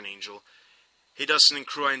 a different Angel. Hey, Dustin and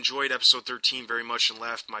crew, I enjoyed episode 13 very much and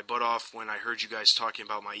laughed my butt off when I heard you guys talking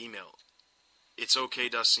about my email. It's okay,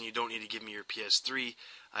 Dustin, you don't need to give me your PS3.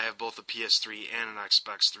 I have both a PS3 and an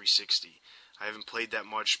Xbox 360. I haven't played that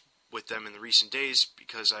much with them in the recent days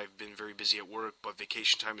because I've been very busy at work, but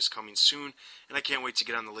vacation time is coming soon, and I can't wait to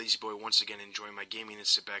get on the Lazy Boy once again, enjoy my gaming, and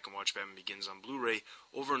sit back and watch Batman Begins on Blu-ray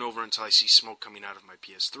over and over until I see smoke coming out of my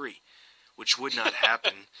PS3. Which would not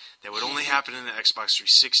happen. That would only happen in the Xbox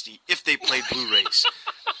 360 if they played Blu-rays.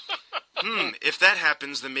 If that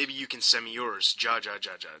happens, then maybe you can send me yours.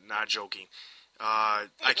 Not joking. I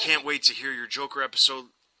can't wait to hear your Joker episode.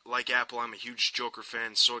 Like Apple, I'm a huge Joker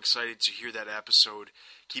fan. So excited to hear that episode.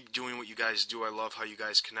 Keep doing what you guys do. I love how you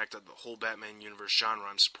guys connect the whole Batman universe genre.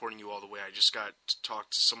 I'm supporting you all the way. I just got to talk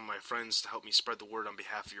to some of my friends to help me spread the word on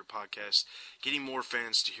behalf of your podcast. Getting more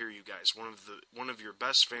fans to hear you guys. One of your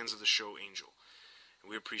best fans of the show, Angel. And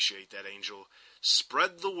we appreciate that, Angel.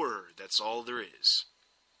 Spread the word. That's all there is.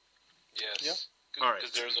 Yes. Yep. All right.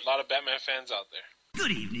 Because there's a lot of Batman fans out there.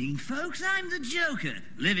 Good evening, folks. I'm the Joker.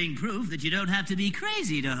 Living proof that you don't have to be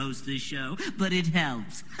crazy to host this show, but it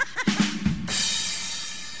helps.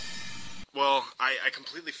 Well, I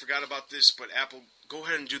completely forgot about this, but Apple, go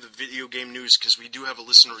ahead and do the video game news, because we do have a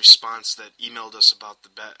listener response that emailed us about the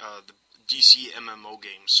DC MMO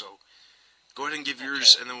game. So go ahead and give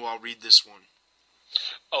yours, and then I'll read this one.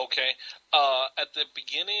 Okay. At the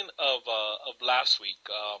beginning of last week,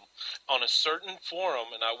 on a certain forum,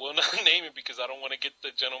 and I will not name it because I don't want to get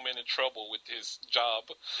the gentleman in trouble with his job,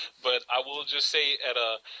 but I will just say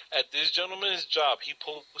at this gentleman's job, he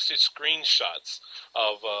posted screenshots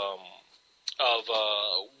of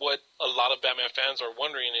what a lot of Batman fans are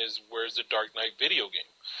wondering is, where's the Dark Knight video game?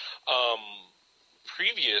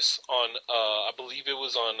 Previous on, I believe it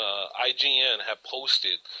was on IGN, had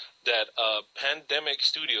posted that Pandemic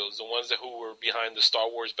Studios, the ones who were behind the Star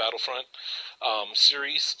Wars Battlefront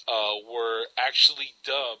series, were actually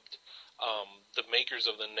dubbed the makers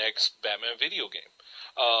of the next Batman video game.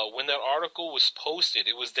 When that article was posted,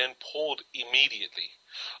 it was then pulled immediately.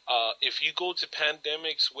 If you go to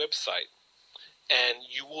Pandemic's website, and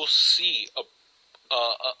you will see a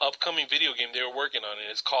upcoming video game they were working on,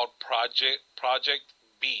 and it's called Project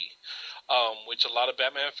B, which a lot of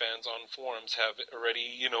Batman fans on forums have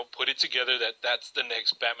already, put it together that that's the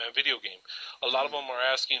next Batman video game. A lot of them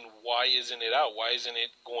are asking, why isn't it out? Why isn't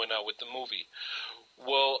it going out with the movie?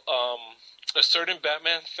 Well, a certain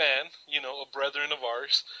Batman fan, a brethren of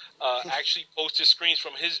ours, actually posted screens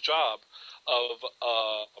from his job of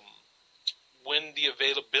when the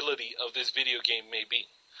availability of this video game may be.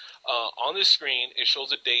 On the screen, it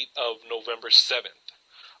shows a date of November 7th.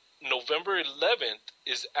 November 11th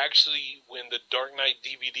is actually when the Dark Knight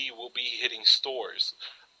DVD will be hitting stores,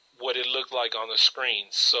 what it looked like on the screen.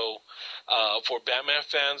 So for Batman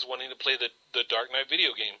fans wanting to play the Dark Knight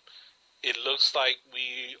video game, it looks like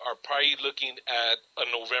we are probably looking at a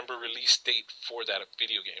November release date for that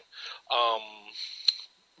video game.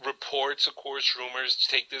 Reports, of course, rumors,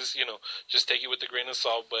 take this, just take it with a grain of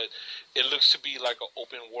salt, but it looks to be like an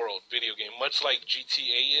open world video game, much like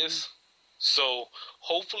GTA is. So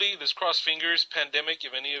hopefully, let's cross fingers. Pandemic,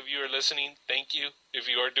 if any of you are listening, thank you if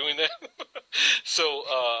you are doing that. So,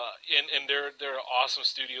 and they're an awesome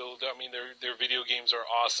studio. I mean, their video games are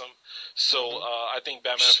awesome. So I think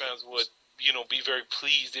Batman fans would, be very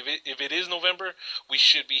pleased. If it is November, we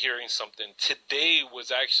should be hearing something. Today was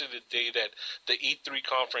actually the day that the E3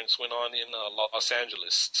 conference went on in Los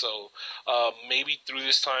Angeles. So maybe through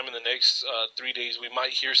this time in the next 3 days, we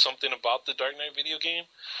might hear something about the Dark Knight video game.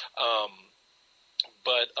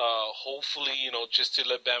 But hopefully, just to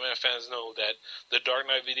let Batman fans know that the Dark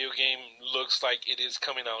Knight video game looks like it is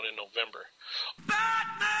coming out in November.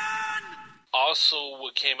 Batman! also,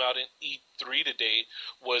 what came out in E3 today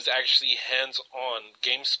was actually hands-on.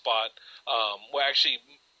 GameSpot, well, actually,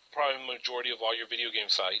 probably the majority of all your video game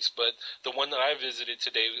sites, but the one that I visited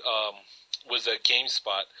today was a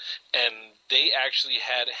GameSpot, and they actually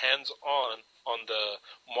had hands-on on the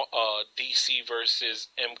DC versus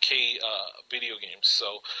MK video games.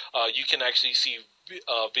 So you can actually see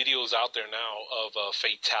videos out there now of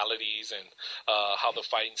fatalities and how the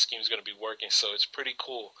fighting scheme is going to be working. So it's pretty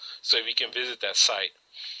cool. So if you can visit that site.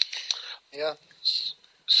 Yeah.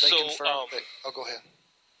 They confirmed that. Oh, go ahead.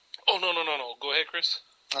 Oh, no. Go ahead, Chris.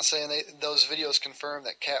 I'm saying those videos confirm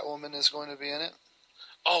that Catwoman is going to be in it.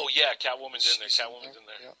 Oh, yeah, Catwoman's in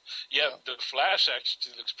there. Yeah, the Flash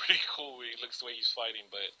actually looks pretty cool. He looks the way he's fighting,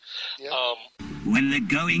 but... When the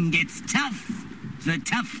going gets tough, the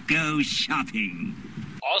tough go shopping.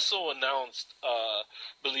 Also announced,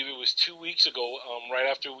 believe it was 2 weeks ago, right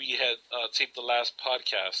after we had taped the last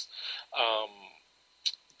podcast,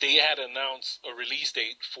 they had announced a release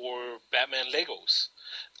date for Batman Legos.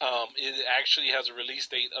 It actually has a release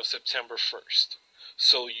date of September 1st.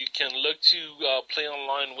 So you can look to play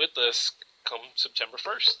online with us come September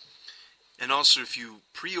 1st. And also, if you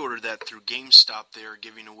pre-order that through GameStop, they're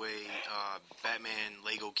giving away Batman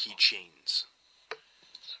Lego keychains.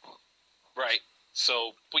 Right.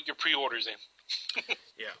 So put your pre-orders in.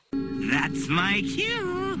 Yeah. That's my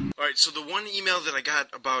cue. All right, so the one email that I got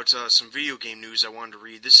about some video game news I wanted to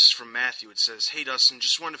read, this is from Matthew. It says, "Hey, Dustin,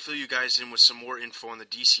 just wanted to fill you guys in with some more info on the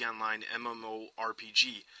DC Online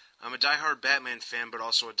MMORPG. I'm a diehard Batman fan, but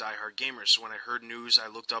also a diehard gamer, so when I heard news, I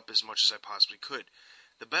looked up as much as I possibly could.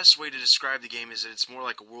 The best way to describe the game is that it's more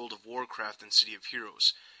like a World of Warcraft than City of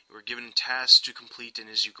Heroes. You are given tasks to complete, and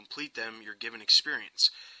as you complete them, you're given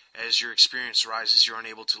experience. As your experience rises, you're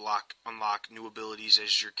unable to unlock new abilities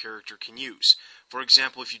as your character can use. For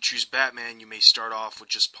example, if you choose Batman, you may start off with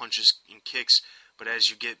just punches and kicks, but as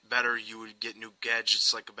you get better, you would get new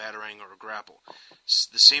gadgets like a batarang or a grapple.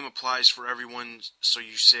 The same applies for everyone, so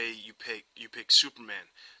you say you pick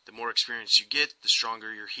Superman. The more experience you get, the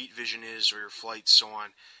stronger your heat vision is, or your flight, so on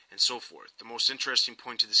and so forth. The most interesting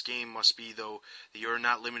point to this game must be, though, that you are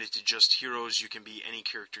not limited to just heroes. You can be any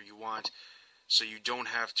character you want, so you don't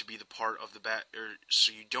have to be part of the Bat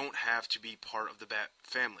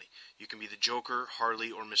family. You can be the Joker,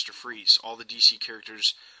 Harley, or Mr. Freeze. All the DC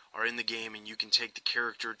characters are in the game, and you can take the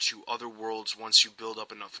character to other worlds once you build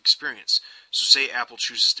up enough experience. So say Apple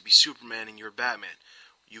chooses to be Superman and you're Batman.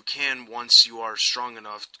 You can, once you are strong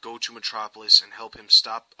enough, go to Metropolis and help him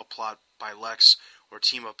stop a plot by Lex or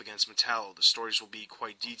team up against Metallo. The stories will be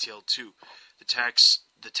quite detailed too. The tasks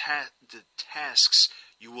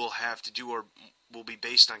you will have to do will be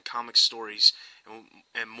based on comic stories,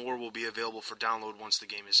 and more will be available for download once the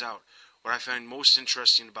game is out. What I find most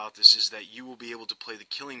interesting about this is that you will be able to play the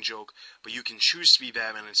Killing Joke, but you can choose to be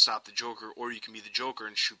Batman and stop the Joker, or you can be the Joker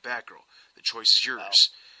and shoot Batgirl. The choice is yours.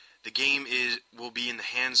 Wow. The game will be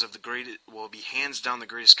hands down the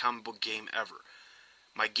greatest comic book game ever.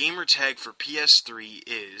 My gamer tag for PS3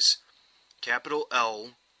 is capital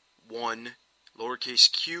L 1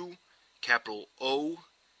 lowercase q capital O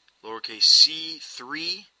lowercase c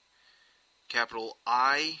 3 capital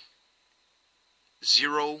I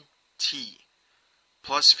 0 T.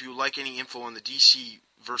 Plus, if you like any info on the DC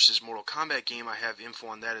versus Mortal Kombat game, I have info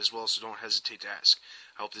on that as well, so don't hesitate to ask.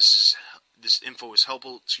 I hope this info is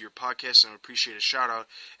helpful to your podcast, and I would appreciate a shout-out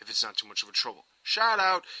if it's not too much of a trouble.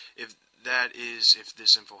 Shout-out if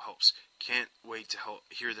this info helps. Can't wait to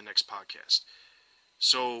hear the next podcast.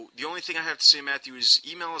 So, the only thing I have to say, Matthew, is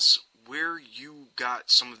email us where you got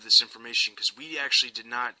some of this information, because we actually did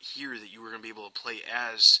not hear that you were going to be able to play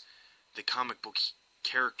as the comic book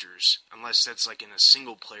characters, unless that's like in a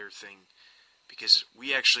single player thing, because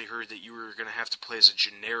we actually heard that you were going to have to play as a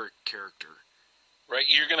generic character. Right,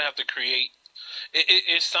 you're going to have to create.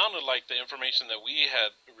 It sounded like the information that we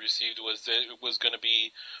had received was that it was going to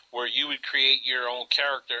be where you would create your own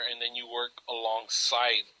character and then you work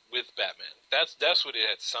alongside with Batman. That's what it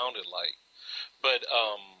had sounded like. But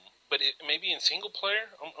maybe in single player,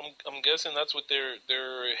 I'm guessing that's what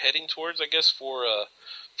they're heading towards. I guess for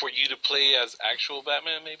you to play as actual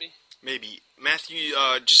Batman, maybe. Maybe. Matthew,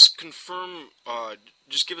 just confirm.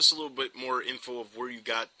 Just give us a little bit more info of where you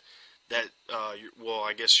got that.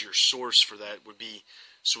 I guess your source for that would be,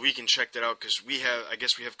 so we can check that out, because we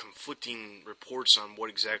have conflicting reports on what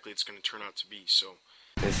exactly it's going to turn out to be. So.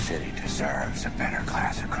 This city deserves a better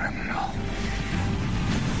class of criminal.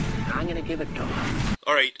 I'm going to give it to him.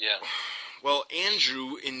 All right. Yeah. Well,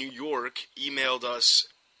 Andrew in New York emailed us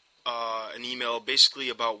an email basically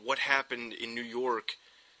about what happened in New York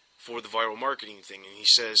for the viral marketing thing, and he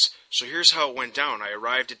says, so here's how it went down. I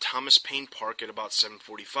arrived at Thomas Paine Park at about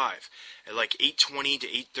 7:45. At like 8:20 to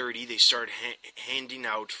 8:30, they started handing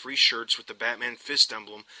out free shirts with the Batman fist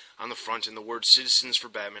emblem on the front and the word Citizens for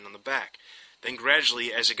Batman on the back. Then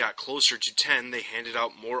gradually, as it got closer to 10, they handed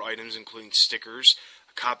out more items, including stickers,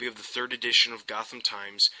 a copy of the 3rd edition of Gotham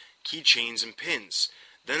Times, keychains, and pins.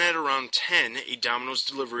 Then at around 10, a Domino's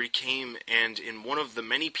delivery came, and in one of the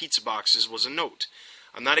many pizza boxes was a note.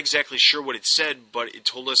 I'm not exactly sure what it said, but it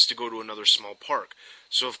told us to go to another small park.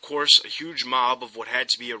 So of course, a huge mob of what had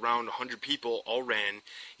to be around 100 people all ran,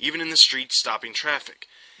 even in the street, stopping traffic.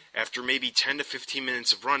 After maybe 10 to 15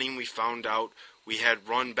 minutes of running, we found out we had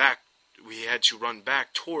to run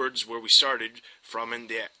back towards where we started from, and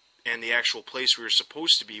the actual place we were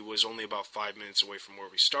supposed to be was only about 5 minutes away from where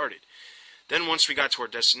we started. Then once we got to our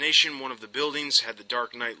destination, one of the buildings had the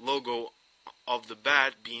Dark Knight logo of the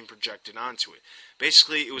bat being projected onto it.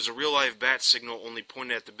 Basically, it was a real-life bat signal, only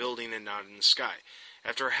pointed at the building and not in the sky.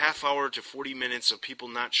 After a half hour to 40 minutes of people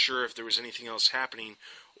not sure if there was anything else happening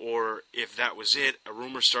or if that was it, a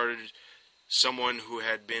rumor started. Someone who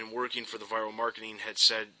had been working for the viral marketing had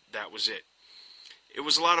said that was it. It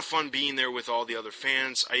was a lot of fun being there with all the other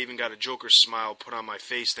fans. I even got a Joker smile put on my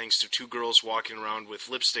face thanks to 2 girls walking around with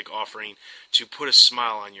lipstick offering to put a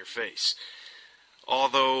smile on your face.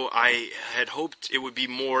 Although I had hoped it would be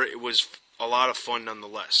more, it was a lot of fun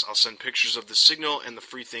nonetheless. I'll send pictures of the signal and the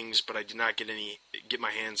free things, but I did not get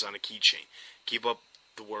my hands on a keychain. Keep up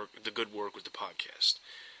the good work with the podcast.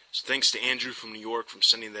 So thanks to Andrew from New York for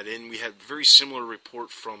sending that in. We had a very similar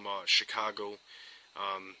report from Chicago.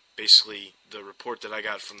 Basically, the report that I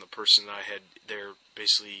got from the person that I had there,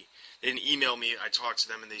 basically, they didn't email me. I talked to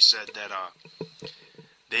them, and they said that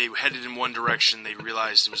they headed in one direction. They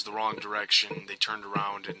realized it was the wrong direction. They turned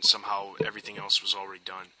around, and somehow everything else was already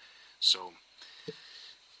done. So,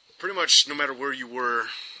 pretty much no matter where you were,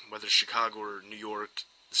 whether Chicago or New York,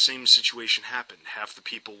 the same situation happened. Half the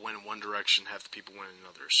people went in one direction, half the people went in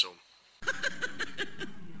another. So,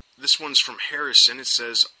 this one's from Harrison. It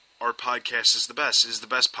says, our podcast is the best. It is the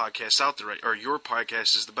best podcast out there. Or your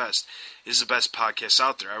podcast is the best. It is the best podcast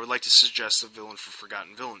out there. I would like to suggest a villain for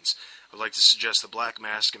Forgotten Villains. I would like to suggest the Black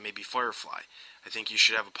Mask and maybe Firefly. I think you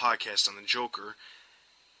should have a podcast on the Joker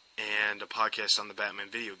and a podcast on the Batman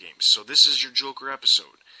video games. So this is your Joker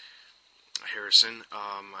episode, Harrison.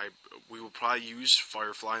 We will probably use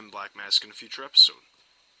Firefly and Black Mask in a future episode.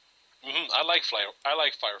 I like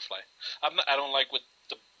Firefly. I don't like what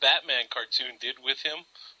the Batman cartoon did with him,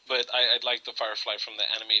 but I'd like the Firefly from the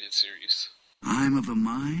animated series. I'm of a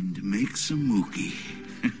mind to make some mookie.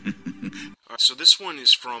 Alright, so this one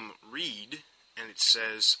is from Reed, and it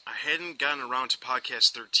says, I hadn't gotten around to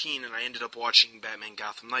podcast 13, and I ended up watching Batman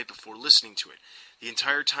Gotham Knight before listening to it. The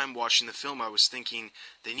entire time watching the film, I was thinking,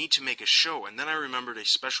 they need to make a show, and then I remembered a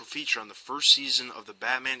special feature on the first season of the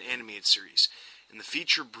Batman animated series. In the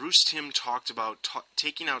feature, Bruce Timm talked about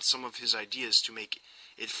taking out some of his ideas to make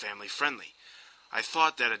it family-friendly. I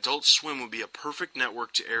thought that Adult Swim would be a perfect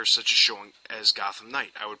network to air such a show as Gotham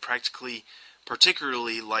Knight. I would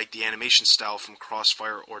particularly like the animation style from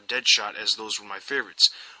Crossfire or Deadshot, as those were my favorites.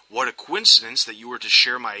 What a coincidence that you were to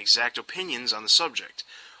share my exact opinions on the subject.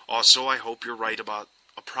 Also, I hope you're right about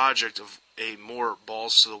a project of a more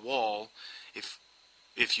balls-to-the-wall,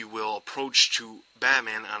 if you will, approach to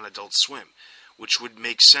Batman on Adult Swim, which would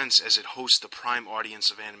make sense as it hosts the prime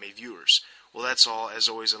audience of anime viewers. Well, that's all. As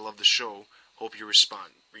always, I love the show. Hope you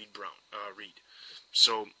respond. Reed.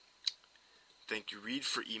 So, thank you, Reed,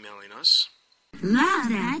 for emailing us. Love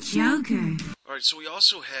that Joker. Alright, so we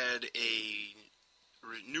also had a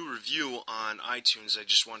new review on iTunes I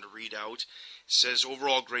just wanted to read out. It says,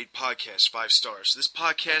 overall great podcast, 5 stars. This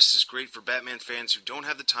podcast is great for Batman fans who don't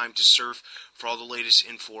have the time to surf for all the latest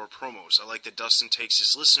info or promos. I like that Dustin takes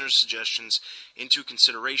his listeners' suggestions into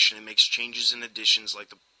consideration and makes changes and additions like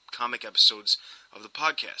the comic episodes of the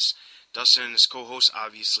podcast. Dustin and his co-hosts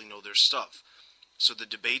obviously know their stuff. So the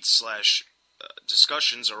debates /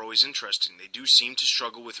 discussions are always interesting. They do seem to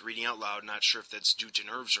struggle with reading out loud, not sure if that's due to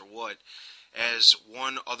nerves or what, as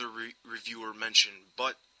one other reviewer mentioned,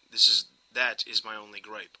 but that is my only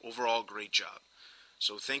gripe. Overall, great job.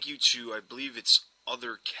 So thank you to, I believe it's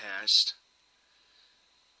Othercast.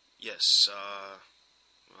 Yes,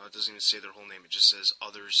 well, it doesn't even say their whole name, it just says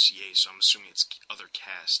Others.ca, so I'm assuming it's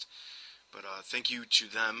Othercast. But thank you to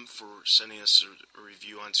them for sending us a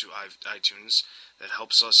review onto iTunes. That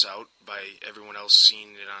helps us out by everyone else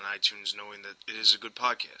seeing it on iTunes, knowing that it is a good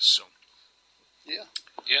podcast. So, yeah,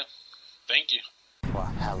 thank you.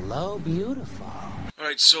 Well, hello, beautiful. All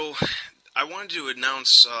right, so I wanted to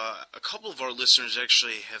announce a couple of our listeners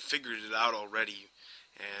actually have figured it out already,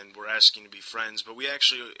 and we're asking to be friends. But we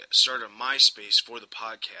actually started a MySpace for the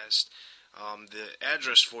podcast. The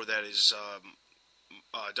address for that is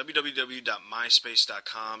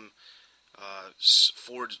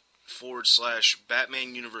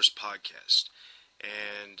www.myspace.com/Batman Universe Podcast.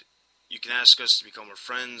 And you can ask us to become our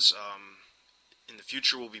friends. In the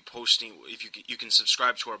future, we'll be posting. If you can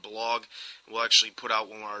subscribe to our blog, we'll actually put out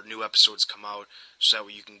when our new episodes come out, so that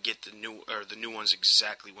way you can get the new ones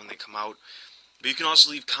exactly when they come out. But you can also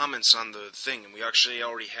leave comments on the thing, and we actually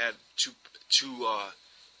already had two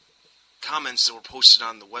comments that were posted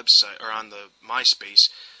on the website or on the MySpace.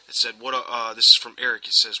 It said, "What up?" This is from Eric.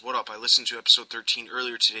 It says, "What up? I listened to episode 13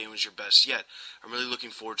 earlier today and it was your best yet. I'm really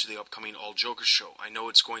looking forward to the upcoming All Joker show. I know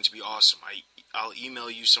it's going to be awesome. I'll email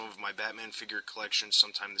you some of my Batman figure collection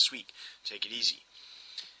sometime this week. Take it easy."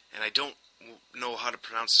 And I don't know how to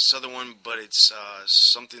pronounce this other one, but it's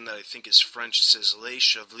something that I think is French. It says Le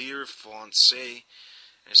Chevalier Français.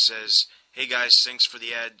 And it says, "Hey guys, thanks for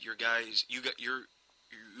the ad. You guys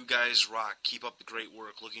rock. Keep up the great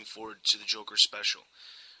work. Looking forward to the Joker special."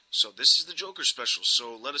 So this is the Joker special,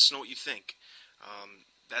 so let us know what you think.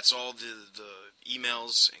 That's all the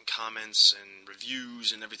emails and comments and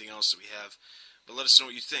reviews and everything else that we have. But let us know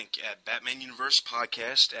what you think at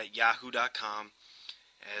BatmanUniversePodcast@yahoo.com.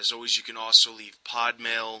 As always, you can also leave pod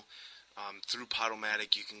mail through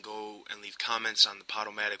Podomatic. You can go and leave comments on the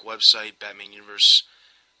Podomatic website,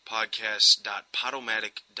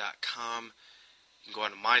 BatmanUniversePodcast.podomatic.com. You can go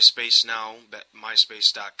on to MySpace now,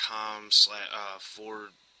 myspace.com//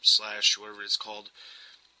 whatever it's called,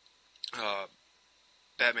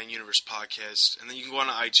 Batman Universe Podcast, and then you can go on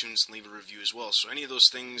to iTunes and leave a review as well. So any of those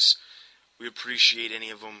things, we appreciate any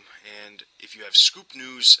of them, and if you have scoop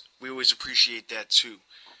news, we always appreciate that too,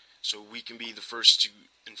 so we can be the first to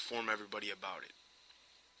inform everybody about it.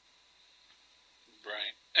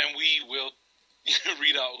 Right, and we will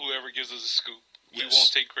read out whoever gives us a scoop. We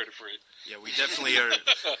won't take credit for it. Yeah, we definitely are.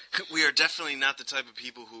 We are definitely not the type of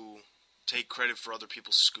people who take credit for other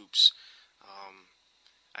people's scoops.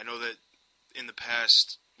 I know that in the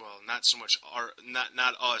past, well, not so much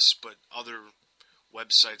not us, but other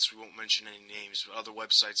websites, we won't mention any names, but other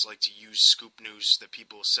websites like to use scoop news that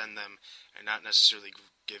people send them and not necessarily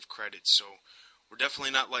give credit. So we're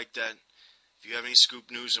definitely not like that. If you have any scoop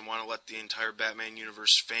news and want to let the entire Batman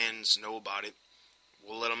Universe fans know about it,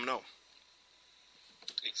 we'll let them know.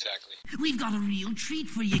 Exactly. We've got a real treat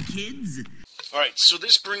for you, kids. Alright, so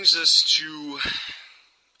this brings us to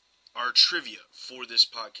our trivia for this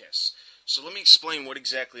podcast. So let me explain what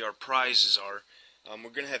exactly our prizes are.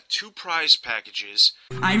 We're going to have 2 prize packages.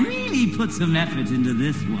 I really put some effort into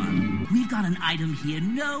this one. We've got an item here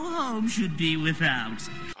no home should be without.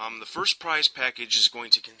 The first prize package is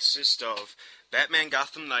going to consist of Batman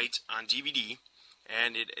Gotham Knight on DVD,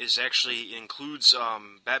 and it includes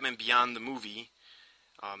Batman Beyond the movie.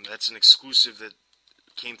 That's an exclusive that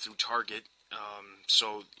came through Target,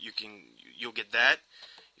 so you'll get that.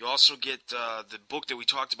 You also get the book that we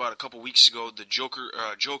talked about a couple weeks ago, the Joker,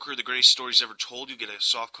 The Greatest Stories Ever Told. You get a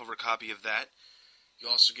softcover copy of that. You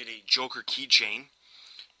also get a Joker keychain.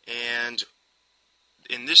 And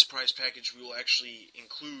in this prize package, we will actually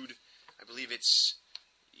include, I believe it's,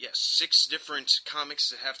 6 different comics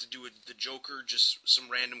that have to do with the Joker, just some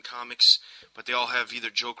random comics, but they all have either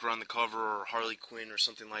Joker on the cover or Harley Quinn or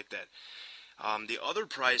something like that. The other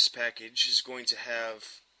prize package is going to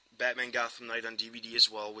have Batman Gotham Knight on DVD as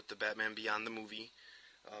well, with the Batman Beyond the movie.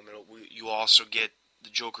 You also get the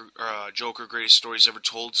Joker Greatest Stories Ever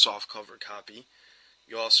Told softcover copy.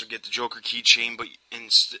 You also get the Joker keychain, but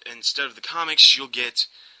instead of the comics, you'll get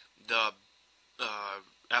the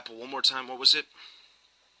Apple, one more time, what was it?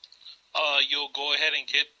 You'll go ahead and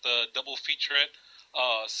get the double featurette,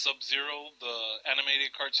 Sub-Zero, the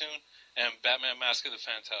animated cartoon, and Batman Mask of the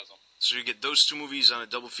Phantasm. So you get those 2 movies on a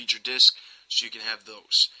double feature disc, so you can have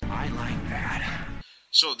those. I like that.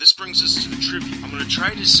 So this brings us to the trivia. I'm going to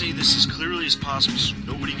try to say this as clearly as possible so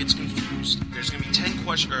nobody gets confused. There's going to be 10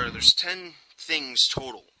 questions, there's 10 things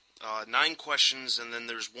total. 9 questions, and then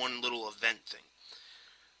there's one little event thing.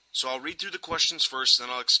 So I'll read through the questions first, then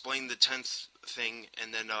I'll explain the 10th thing,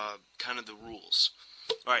 and then kind of the rules.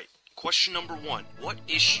 Alright, question number 1. What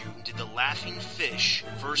issue did the Laughing Fish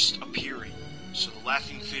first appear in? So the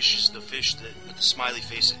Laughing Fish is the fish with the smiley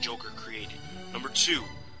face that Joker created. Number 2.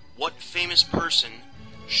 What famous person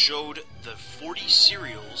showed the 40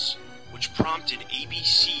 cereals which prompted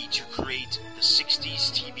ABC to create the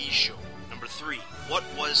 60s TV show? Number 3. What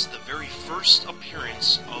was the very first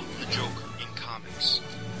appearance of the Joker in comics?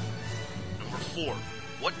 Number 4.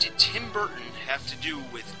 What did Tim Burton have to do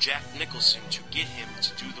with Jack Nicholson to get him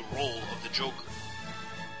to do the role of the Joker?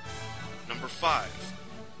 Number 5.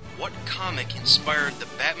 What comic inspired the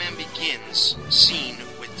Batman Begins scene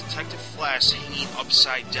with Detective Flass hanging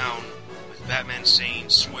upside down with Batman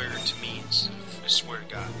saying, "Swear to me," instead of "I swear to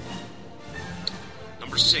God"?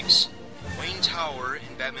 Number 6. Wayne Tower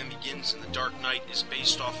in Batman Begins and The Dark Knight is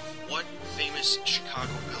based off of what famous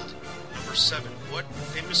Chicago building? Number 7. What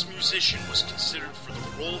famous musician was considered for the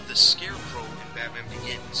role of the Scarecrow in Batman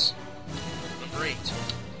Begins? Number 8.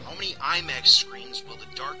 How many IMAX screens will The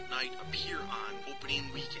Dark Knight appear on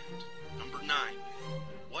opening weekend? Number 9.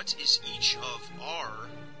 What is each of our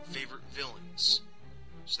favorite villains?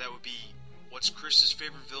 So that would be, what's Chris's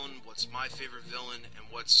favorite villain, what's my favorite villain, and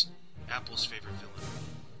what's Apple's favorite villain?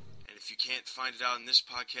 And if you can't find it out in this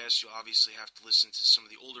podcast, you'll obviously have to listen to some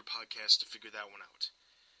of the older podcasts to figure that one out.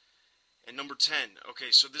 And number 10,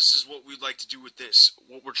 okay, so this is what we'd like to do with this.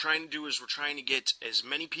 What we're trying to do is we're trying to get as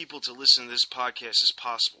many people to listen to this podcast as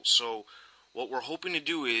possible. So what we're hoping to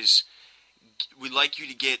do is we'd like you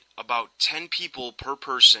to get about 10 people per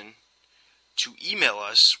person to email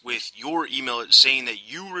us with your email saying that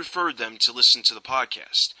you referred them to listen to the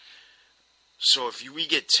podcast. So if we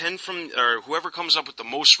get 10 from, or whoever comes up with the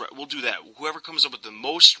most, we'll do that. Whoever comes up with the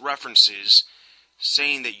most references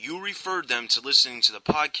saying that you referred them to listening to the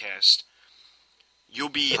podcast, you'll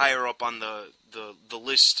be higher up on the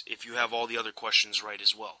list if you have all the other questions right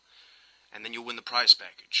as well. And then you'll win the prize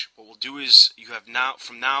package. What we'll do is you have now,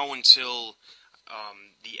 from now until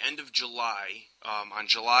the end of July, on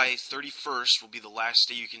July 31st will be the last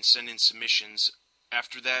day you can send in submissions.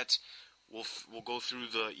 After that, we'll go through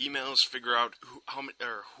the emails, figure out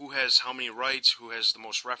who has how many rights, who has the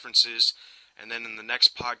most references, and then in the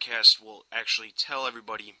next podcast we'll actually tell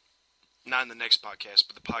everybody, not in the next podcast,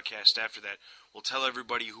 but the podcast after that, we'll tell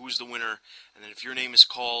everybody who's the winner, and then if your name is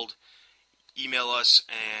called, email us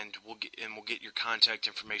and we'll get your contact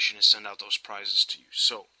information and send out those prizes to you.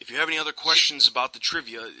 So, if you have any other questions about the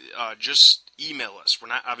trivia, just email us. We're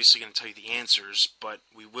not obviously going to tell you the answers, but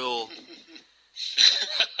we will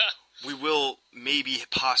maybe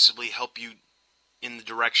possibly help you in the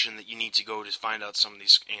direction that you need to go to find out some of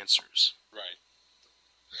these answers. Right.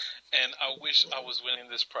 And I wish I was winning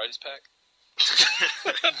this prize pack.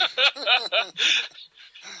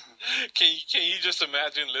 Can you just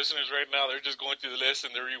imagine listeners right now? They're just going through the list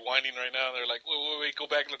and they're rewinding right now. And they're like, wait, go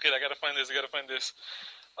back, look at it. I gotta find this.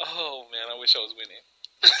 Oh man, I wish I was winning.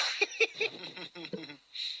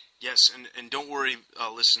 Yes, and don't worry,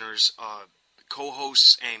 listeners.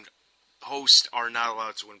 Co-hosts and hosts are not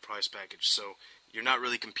allowed to win prize package, so you're not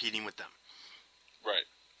really competing with them. Right.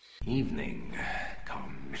 Evening,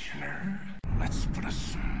 Commissioner. Let's put a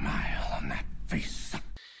smile on that face.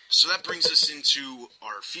 So that brings us into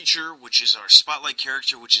our feature, which is our spotlight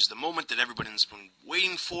character, which is the moment that everybody's been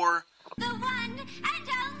waiting for. The one and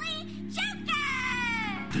only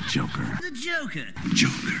Joker! The Joker. The Joker.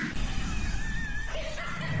 Joker.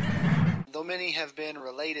 Though many have been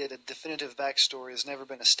related, a definitive backstory has never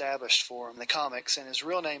been established for him in the comics, and his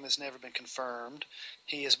real name has never been confirmed.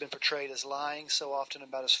 He has been portrayed as lying so often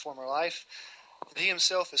about his former life that he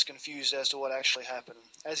himself is confused as to what actually happened.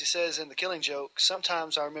 As he says in The Killing Joke,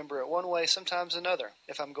 sometimes I remember it one way, sometimes another.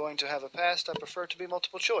 If I'm going to have a past, I prefer it to be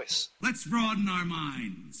multiple choice. Let's broaden our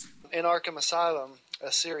minds. In Arkham Asylum,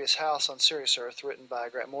 A Serious House on Serious Earth, written by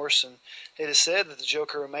Grant Morrison, it is said that the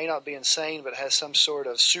Joker may not be insane, but has some sort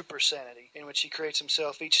of super sanity, in which he creates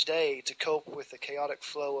himself each day to cope with the chaotic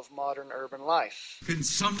flow of modern urban life. Can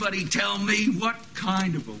somebody tell me what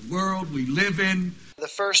kind of a world we live in? The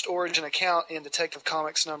first origin account in Detective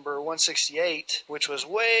Comics number 168, which was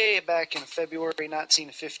way back in February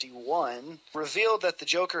 1951, revealed that the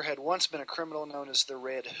Joker had once been a criminal known as the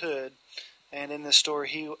Red Hood. And in this story,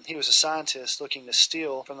 he was a scientist looking to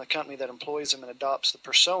steal from the company that employs him and adopts the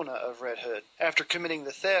persona of Red Hood. After committing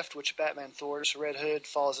the theft, which Batman thwarts, Red Hood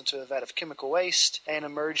falls into a vat of chemical waste and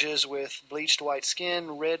emerges with bleached white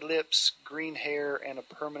skin, red lips, green hair, and a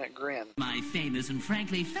permanent grin. My famous and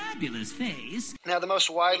frankly fabulous face. Now, the most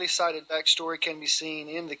widely cited backstory can be seen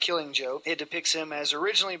in The Killing Joke. It depicts him as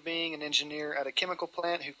originally being an engineer at a chemical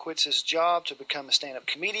plant who quits his job to become a stand-up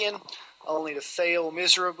comedian, only to fail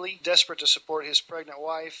miserably. Desperate to support his pregnant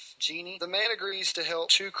wife, Jeannie, the man agrees to help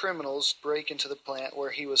two criminals break into the plant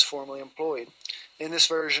where he was formerly employed. In this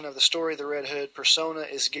version of the story, the Red Hood persona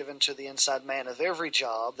is given to the inside man of every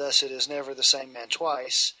job, thus it is never the same man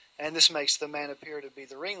twice, and this makes the man appear to be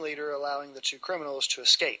the ringleader, allowing the two criminals to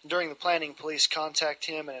escape. During the planning, police contact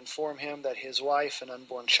him and inform him that his wife and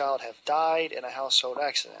unborn child have died in a household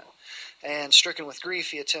accident. And stricken with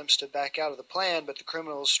grief, he attempts to back out of the plan, but the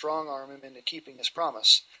criminals strong-arm him into keeping his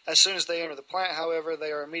promise. As soon as they enter the plant, however,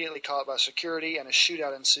 they are immediately caught by security, and a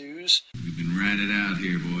shootout ensues. We've been ratted out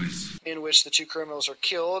here, boys. in which the two criminals are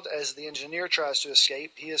killed as the engineer tries to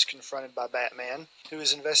escape. He is confronted by Batman, who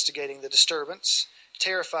is investigating the disturbance.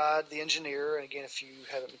 Terrified, the engineer, and again, if you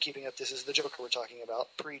haven't been keeping up, this is the Joker we're talking about,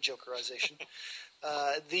 pre-Jokerization.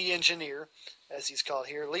 The engineer, as he's called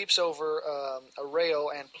here, leaps over a rail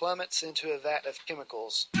and plummets into a vat of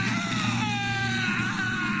chemicals.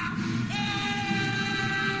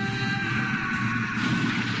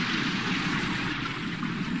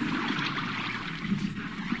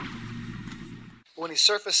 When he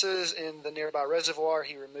surfaces in the nearby reservoir,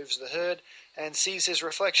 he removes the hood and sees his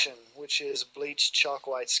reflection, which is bleached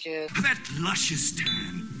chalk-white skin, That luscious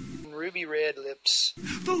tan. ruby red lips,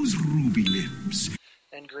 Those ruby lips.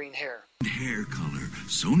 and green hair. Hair color.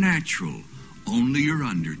 So natural. Only your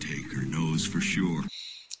Undertaker knows for sure.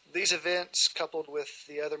 These events, coupled with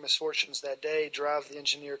the other misfortunes that day, drive the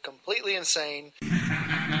engineer completely insane.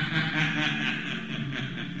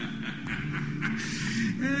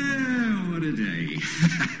 What a day.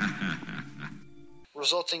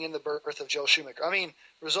 Resulting in the birth of Joel Schumacher.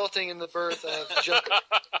 Resulting in the birth of Joker.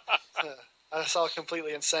 I saw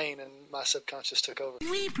completely insane, and my subconscious took over.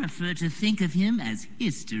 We prefer to think of him as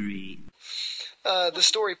history. The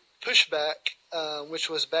story Pushback, which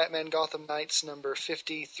was Batman Gotham Knights number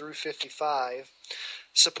 50 through 55,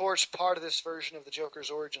 supports part of this version of the Joker's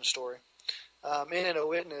origin story. In it, a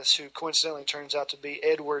witness who coincidentally turns out to be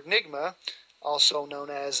Edward Nygma, also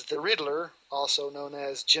known as the Riddler, also known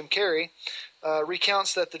as Jim Carrey,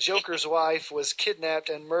 recounts that the Joker's wife was kidnapped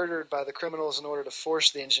and murdered by the criminals in order to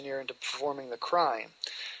force the engineer into performing the crime.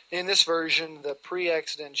 In this version, the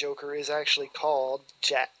pre-accident Joker is actually called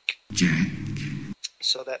Jack. Jack.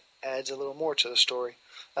 So that adds a little more to the story.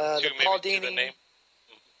 The maybe Paul to the Dini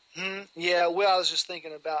name. Yeah, well, I was just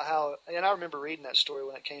thinking about how, and I remember reading that story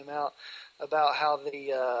when it came out, about how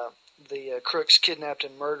the crooks kidnapped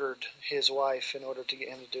and murdered his wife in order to get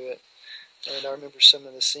him to do it. And I remember some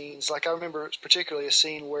of the scenes. Like, I remember particularly a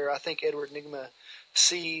scene where I think Edward Nygma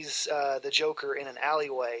sees the Joker in an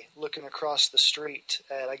alleyway looking across the street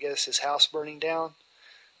at, I guess, his house burning down.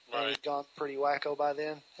 Right. And he'd gone pretty wacko by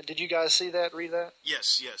then. Did you guys see that, read that?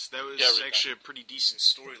 Yes. That was actually a pretty decent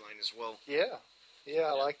storyline as well. Yeah,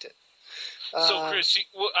 I liked it. So, Chris,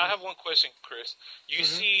 I have one question, Chris. You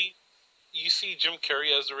see Jim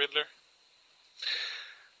Carrey as the Riddler?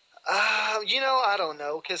 I don't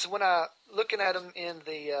know, because when I looking at him in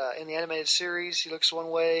the animated series, he looks one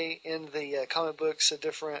way. In the comic books, a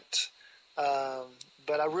different.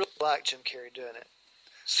 But I really like Jim Carrey doing it.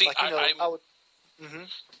 See, like, I would.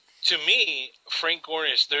 To me, Frank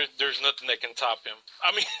Gornish, there's nothing that can top him.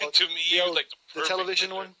 I mean, to me, he was like the television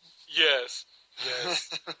Riddler. one. Yes.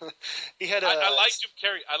 He had. I like Jim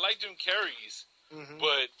Carrey. I like Jim Carrey's, Mm-hmm.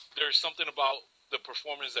 but there's something about the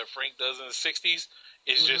performance that Frank does in the '60s.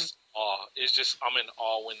 It's just awe. It's just I'm in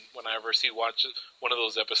awe when I ever watch one of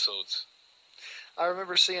those episodes. I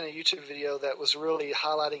remember seeing a YouTube video that was really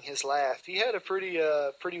highlighting his laugh. He had a pretty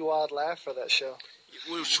wild laugh for that show.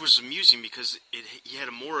 Which was amusing because he had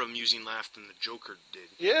a more amusing laugh than the Joker did.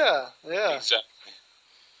 Yeah. Exactly.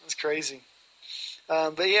 That's crazy.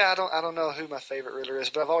 But yeah, I don't know who my favorite Riddler is,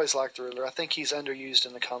 but I've always liked the Riddler. I think he's underused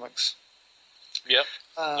in the comics. Yep.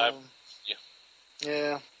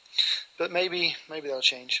 Yeah. But maybe that'll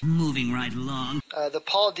change. Moving right along. The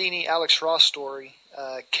Paul Dini Alex Ross story,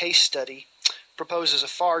 Case Study, proposes a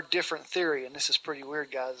far different theory, and this is pretty weird,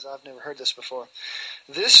 guys. I've never heard this before.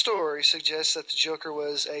 This story suggests that the Joker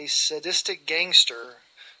was a sadistic gangster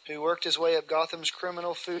who worked his way up Gotham's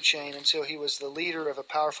criminal food chain until he was the leader of a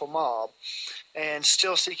powerful mob, and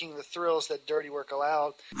still seeking the thrills that dirty work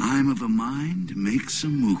allowed. I'm of a mind to make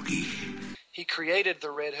some mookie. He created the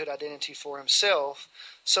Red Hood identity for himself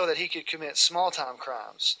so that he could commit small-time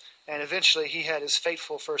crimes. And eventually he had his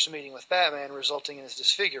fateful first meeting with Batman, resulting in his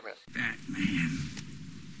disfigurement.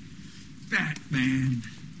 Batman.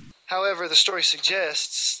 However, the story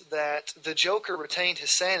suggests that the Joker retained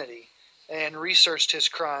his sanity and researched his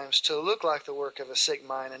crimes to look like the work of a sick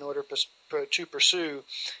mind in order to pursue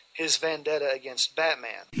his vendetta against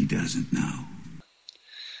Batman. He doesn't know.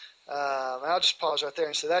 I'll just pause right there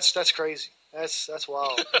and say that's crazy. That's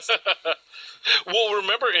wild. Well,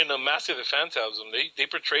 remember in Mask of the Phantasm, they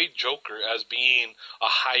portrayed Joker as being a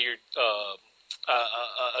hired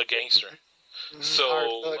a gangster. Mm-hmm.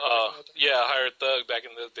 So hired thug back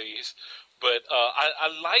in those days. But I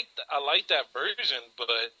like that version. But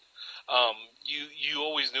you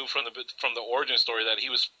always knew from the origin story that he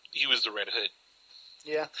was the Red Hood.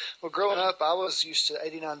 Yeah. Well, growing up, I was used to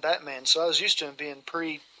 '89 Batman, so I was used to him being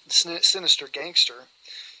sinister gangster.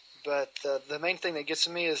 But the main thing that gets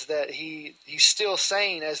to me is that he's still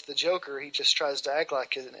sane as the Joker. He just tries to act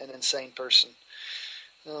like an insane person.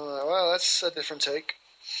 Well, that's a different take.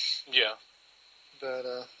 Yeah. But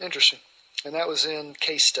interesting. And that was in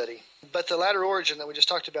Case Study. But the latter origin that we just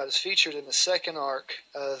talked about is featured in the second arc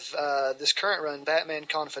of this current run, Batman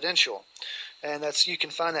Confidential. And you can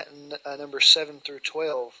find that in numbers 7 through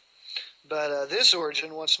 12. But this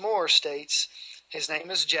origin, once more, states his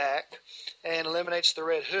name is Jack and eliminates the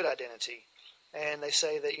Red Hood identity. And they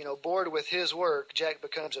say that, bored with his work, Jack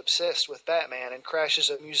becomes obsessed with Batman and crashes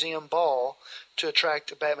a museum ball to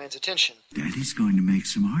attract Batman's attention. Daddy's going to make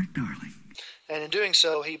some art, darling. And in doing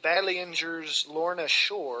so, he badly injures Lorna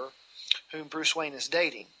Shore, whom Bruce Wayne is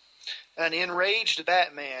dating. An enraged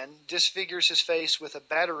Batman disfigures his face with a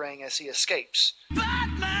batarang as he escapes.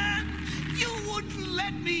 Batman! You wouldn't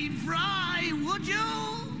let me fry, would you?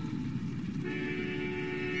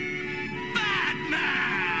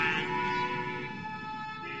 Batman!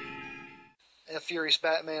 A furious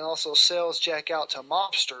Batman also sells Jack out to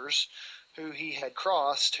mobsters who he had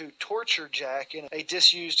crossed, who tortured Jack in a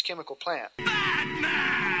disused chemical plant. Batman!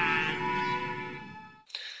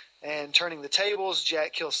 And turning the tables,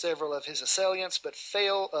 Jack kills several of his assailants, but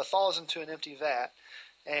falls into an empty vat,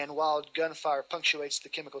 and wild gunfire punctuates the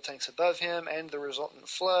chemical tanks above him, and the resultant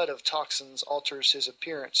flood of toxins alters his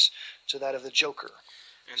appearance to that of the Joker.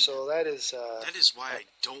 And so that is why I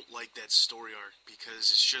don't like that story arc, because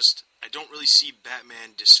it's just, I don't really see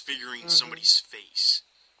Batman disfiguring somebody's face.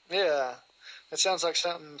 Yeah, that sounds like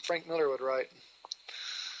something Frank Miller would write.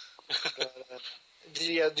 But, do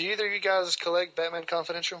either of you guys collect Batman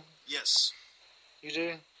Confidential? Yes. You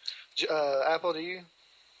do? Apple, do you?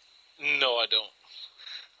 No, I don't.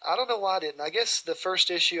 I don't know why I didn't. I guess the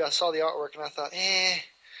first issue I saw the artwork and I thought,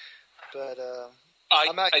 but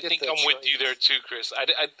I think I'm with you there too, Chris.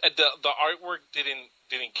 The artwork didn't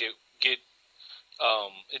get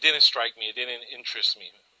it didn't strike me. It didn't interest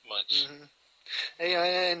me much. Mm-hmm.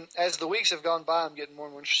 And as the weeks have gone by, I'm getting more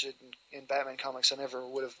and more interested in Batman comics I never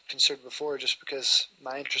would have considered before, just because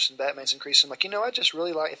my interest in Batman's increasing. I'm like, I just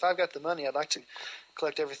really like, if I've got the money, I'd like to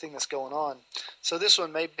collect everything that's going on. So this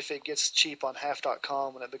one, maybe if it gets cheap on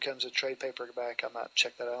half.com when it becomes a trade paperback, I might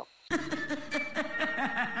check that out.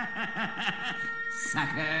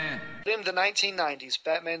 Sucker! In the 1990s,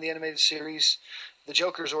 Batman the Animated Series, the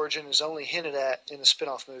Joker's origin is only hinted at in the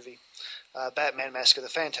spin-off movie, Batman Mask of the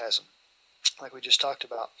Phantasm, like we just talked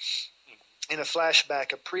about. In a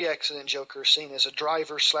flashback, a pre-accident Joker seen as a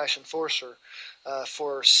driver/enforcer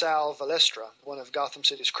for Sal Valestra, one of Gotham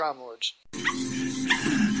City's crime lords.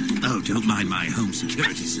 Oh, don't mind my home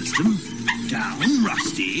security system. Down,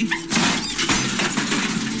 Rusty.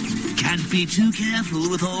 Can't be too careful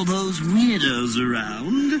with all those weirdos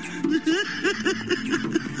around.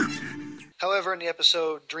 However, in the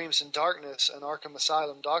episode Dreams in Darkness, an Arkham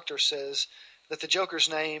Asylum doctor says that the Joker's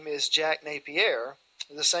name is Jack Napier,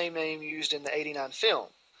 the same name used in the 89 film.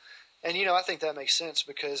 And, I think that makes sense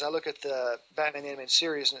because I look at the Batman animated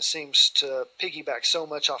series and it seems to piggyback so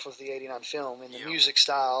much off of the 89 film in the music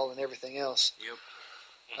style and everything else.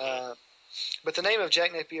 Yep. But the name of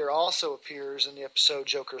Jack Napier also appears in the episode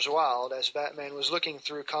Joker's Wild, as Batman was looking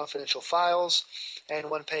through confidential files, and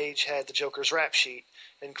one page had the Joker's rap sheet,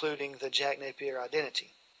 including the Jack Napier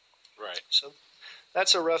identity. Right. So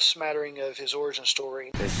that's a rough smattering of his origin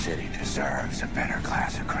story. This city deserves a better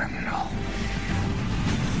class of criminal.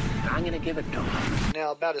 I'm going to give it to him.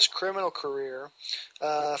 Now, about his criminal career,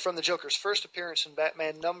 from the Joker's first appearance in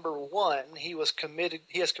Batman #1, he has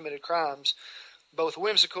committed crimes both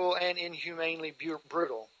whimsical and inhumanely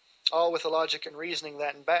brutal, all with a logic and reasoning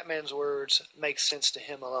that, in Batman's words, makes sense to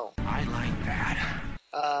him alone. I like that.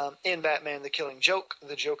 In Batman: The Killing Joke,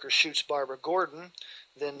 the Joker shoots Barbara Gordon,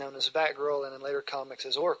 then known as Batgirl and in later comics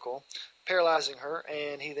as Oracle, paralyzing her,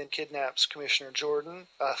 and he then kidnaps Commissioner Jordan.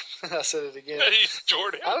 I said it again. He's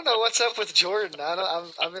Jordan. I don't know what's up with Jordan.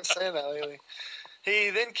 I've been saying that lately. He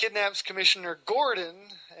then kidnaps Commissioner Gordon,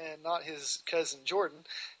 and not his cousin Jordan,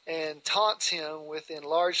 and taunts him with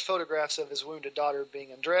enlarged photographs of his wounded daughter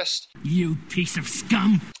being undressed. You piece of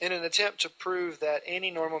scum! In an attempt to prove that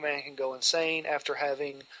any normal man can go insane after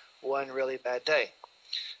having one really bad day.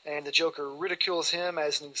 And the Joker ridicules him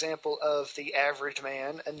as an example of the average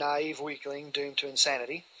man, a naive weakling doomed to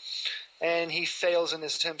insanity. And he fails in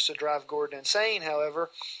his attempts to drive Gordon insane,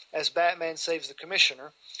 however, as Batman saves the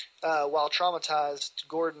Commissioner. While traumatized,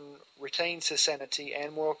 Gordon retains his sanity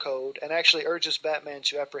and moral code and actually urges Batman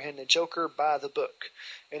to apprehend the Joker by the book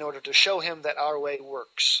in order to show him that our way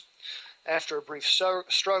works. After a brief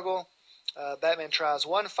struggle, Batman tries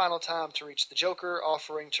one final time to reach the Joker,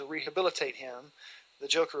 offering to rehabilitate him. The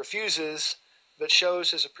Joker refuses, but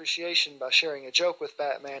shows his appreciation by sharing a joke with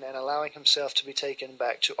Batman and allowing himself to be taken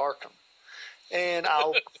back to Arkham. And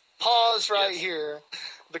I'll Pause right here,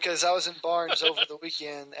 because I was in Barnes over the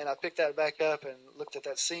weekend, and I picked that back up and looked at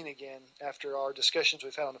that scene again after our discussions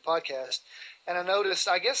we've had on the podcast. And I noticed,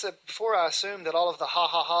 I guess that before I assumed that all of the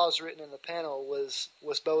ha-ha-has written in the panel was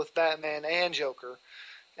both Batman and Joker.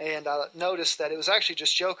 And I noticed that it was actually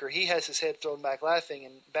just Joker. He has his head thrown back laughing,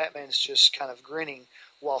 and Batman's just kind of grinning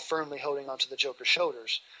while firmly holding onto the Joker's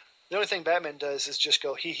shoulders. The only thing Batman does is just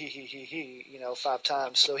go he, 5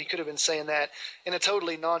 times. So he could have been saying that in a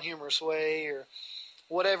totally non-humorous way or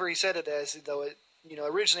whatever he said it as, though it,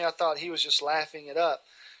 originally I thought he was just laughing it up,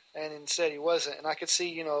 and instead he wasn't. And I could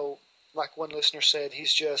see, like one listener said,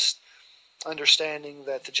 he's just understanding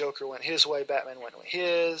that the Joker went his way, Batman went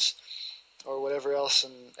his, or whatever else.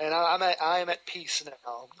 And I am at peace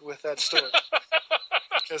now with that story.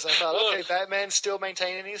 Because I thought, okay, Batman's still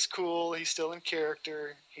maintaining his cool. He's still in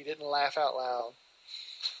character. He didn't laugh out loud.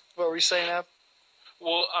 What were you saying, Ab?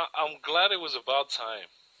 Well, I'm glad it was about time.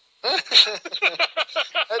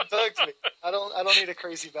 That bugged me. I don't need a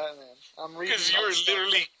crazy Batman. I'm reading. Because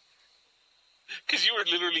you were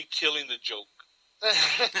literally killing the joke.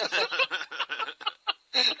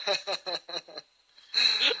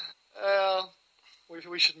 Well,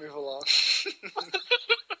 we should move along.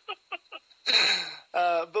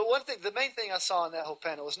 But the main thing I saw in that whole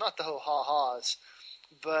panel was not the whole ha-has,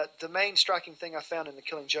 but the main striking thing I found in the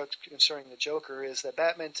killing joke concerning the Joker is that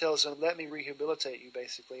Batman tells him, "Let me rehabilitate you,"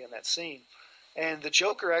 basically, in that scene. And the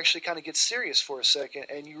Joker actually kind of gets serious for a second,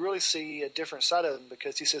 and you really see a different side of him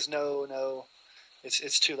because he says, no,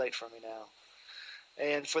 it's too late for me now.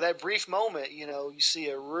 And for that brief moment, you see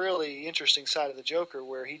a really interesting side of the Joker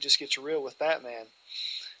where he just gets real with Batman.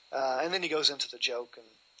 And then he goes into the joke,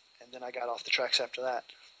 and then I got off the tracks after that.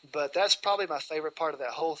 But that's probably my favorite part of that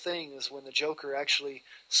whole thing is when the Joker actually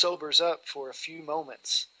sobers up for a few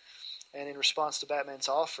moments. And in response to Batman's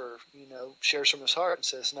offer, shares from his heart and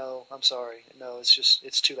says, "No, I'm sorry. No,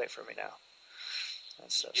 it's too late for me now."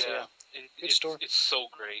 That's stuff. Yeah, so, good story. It's so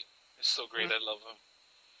great. It's so great. Mm-hmm.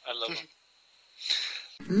 I love him.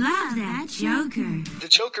 Love that Joker. The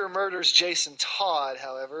Joker murders Jason Todd,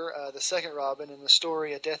 however, the second Robin in the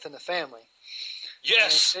story A Death in the Family.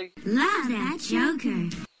 Yes! Love that Joker.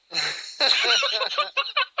 I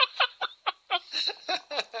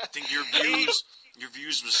think your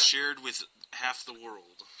views was shared with half the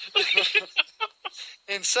world.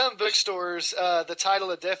 In some bookstores, the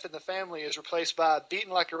title of Death in the Family is replaced by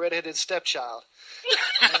Beaten Like a Redheaded Stepchild.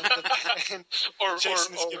 or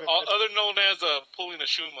other known as Pulling a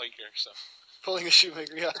Shoemaker. So. Pulling a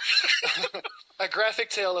Shoemaker, yeah. A graphic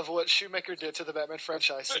tale of what Shoemaker did to the Batman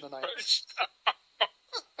franchise in the 90s.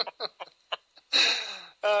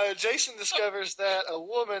 Jason discovers that a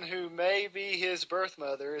woman who may be his birth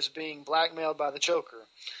mother is being blackmailed by the Joker,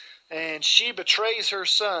 and she betrays her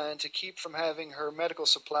son to keep from having her medical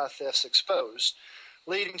supply thefts exposed,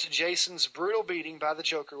 leading to Jason's brutal beating by the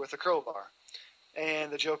Joker with a crowbar.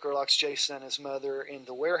 And the Joker locks Jason and his mother in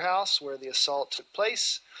the warehouse where the assault took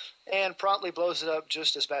place and promptly blows it up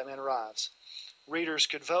just as Batman arrives. Readers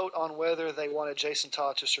could vote on whether they wanted Jason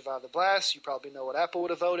Todd to survive the blast. You probably know what Apple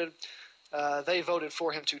would have voted. They voted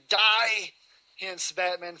for him to die. Hence,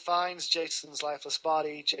 Batman finds Jason's lifeless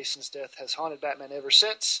body. Jason's death has haunted Batman ever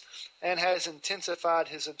since and has intensified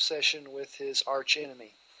his obsession with his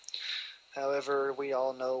arch-enemy. However, we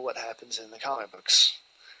all know what happens in the comic books.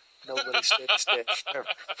 Nobody stays dead forever.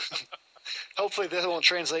 Hopefully this won't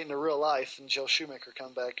translate into real life and Joel Schumacher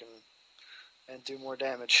come back and do more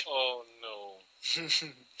damage. Oh, no.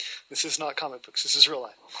 This is not comic books. This is real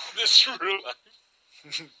life. This is real life.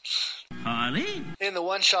 Harley? In the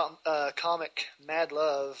one-shot comic Mad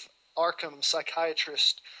Love, Arkham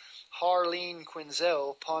psychiatrist Harleen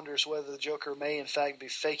Quinzel ponders whether the Joker may in fact be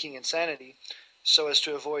faking insanity so as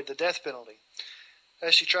to avoid the death penalty.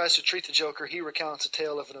 As she tries to treat the Joker, he recounts a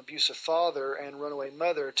tale of an abusive father and runaway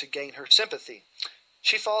mother to gain her sympathy.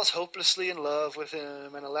 She falls hopelessly in love with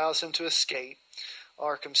him and allows him to escape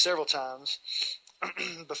Arkham several times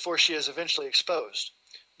before she is eventually exposed.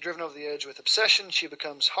 Driven over the edge with obsession, she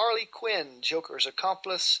becomes Harley Quinn, Joker's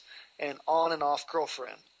accomplice and on and off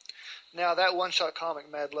girlfriend. Now, that one-shot comic,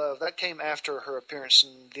 Mad Love, that came after her appearance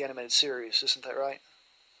in the animated series, isn't that right?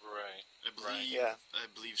 Right. I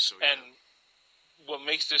believe so, yeah. And what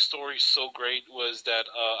makes this story so great was that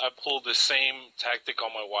I pulled the same tactic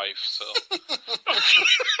on my wife, so...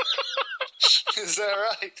 Is that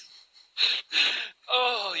right?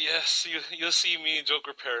 Oh, yes. You'll see me and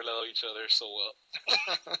Joker parallel each other so well.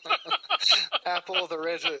 Apple, the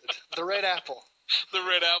red hood. The red apple. The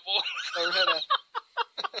red apple. The red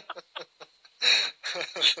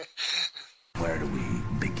apple. Where do we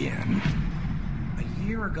begin? A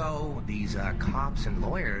year year ago, these cops and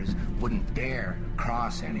lawyers wouldn't dare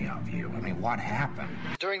cross any of you. I mean, what happened?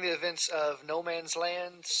 During the events of No Man's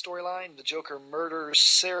Land storyline, the Joker murders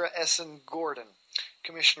Sarah Essen Gordon,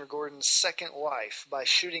 Commissioner Gordon's second wife, by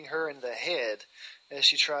shooting her in the head as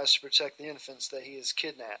she tries to protect the infants that he has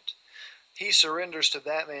kidnapped. He surrenders to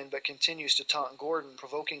Batman but continues to taunt Gordon,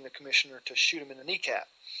 provoking the Commissioner to shoot him in the kneecap.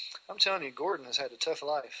 I'm telling you, Gordon has had a tough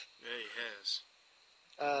life. Yeah, he has.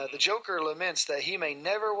 The Joker laments that he may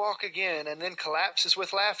never walk again and then collapses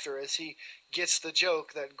with laughter as he gets the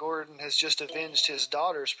joke that Gordon has just avenged his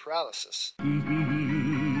daughter's paralysis.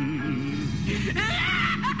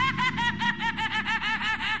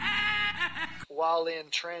 While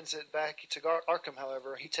in transit back to Arkham,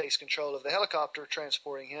 however, he takes control of the helicopter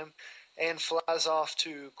transporting him and flies off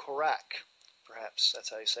to Korak. Perhaps that's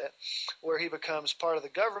how you say it, where he becomes part of the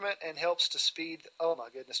government and helps to speed. Oh my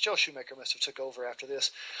goodness, Joe Schumacher must have took over after this.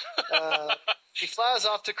 He flies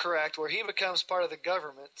off to Korak, where he becomes part of the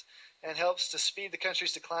government and helps to speed the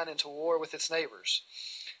country's decline into war with its neighbors.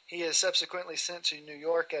 He is subsequently sent to New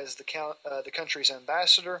York as the country's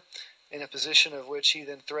ambassador, in a position of which he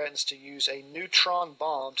then threatens to use a neutron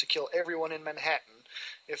bomb to kill everyone in Manhattan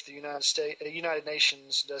if the United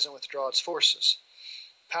Nations doesn't withdraw its forces.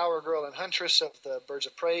 Power Girl and Huntress of the Birds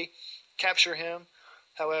of Prey capture him,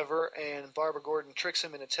 however, and Barbara Gordon tricks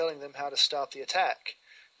him into telling them how to stop the attack,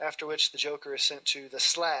 after which the Joker is sent to the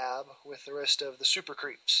Slab with the rest of the Super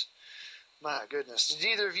Creeps. My goodness. Did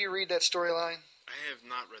either of you read that storyline? I have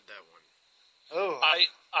not read that one. Oh. I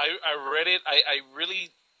read it. I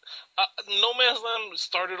really... No Man's Land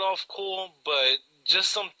started off cool, but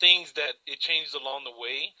just some things that it changed along the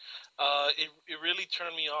way. It really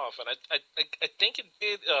turned me off, and I think it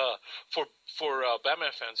did for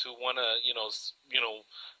Batman fans who wanna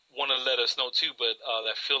let us know too, but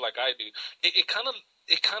that feel like I do. It kind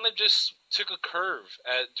of just took a curve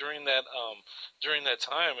during that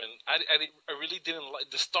time, and I really didn't like.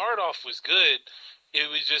 The start off was good. It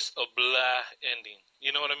was just a blah ending.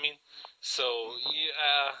 You know what I mean? So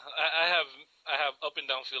yeah, I have up and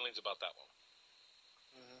down feelings about that one.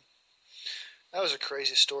 That was a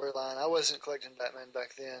crazy storyline. I wasn't collecting Batman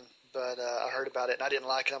back then, but I heard about it and I didn't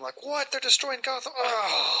like it. I'm like, what? They're destroying Gotham?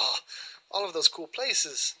 Oh, all of those cool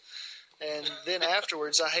places. And then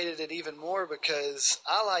afterwards, I hated it even more because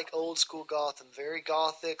I like old school Gotham, very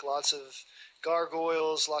gothic, lots of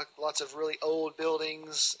gargoyles, lots of really old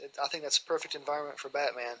buildings. I think that's a perfect environment for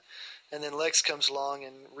Batman. And then Lex comes along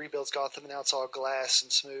and rebuilds Gotham, and now it's all glass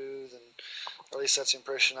and smooth, and or at least that's the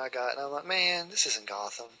impression I got. And I'm like, man, this isn't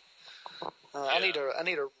Gotham. Yeah. I need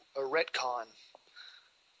a retcon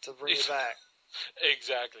to bring it back.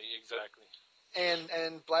 Exactly.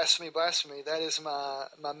 And blasphemy, that is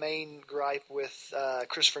my main gripe with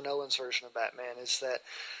Christopher Nolan's version of Batman is that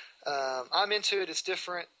I'm into it, it's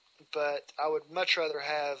different, but I would much rather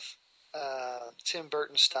have Tim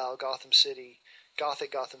Burton style Gotham City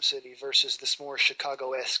versus this more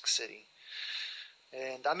Chicago-esque city.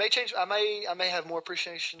 And I may have more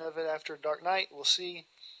appreciation of it after Dark Knight, we'll see.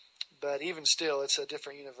 But even still, it's a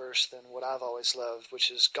different universe than what I've always loved, which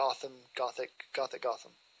is Gotham, Gothic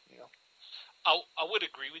Gotham. You know. I would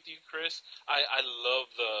agree with you, Chris. I love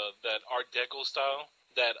that Art Deco style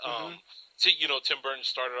that Tim Burton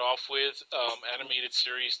started off with. Animated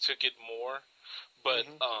series took it more, but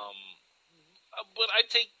but I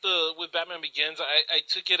take with Batman Begins. I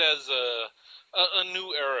took it as a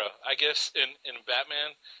new era, I guess, in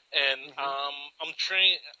Batman, and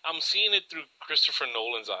I'm seeing it through Christopher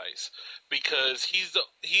Nolan's eyes because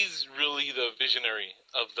he's really the visionary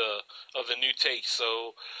of the new take.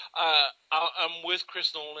 So I'm with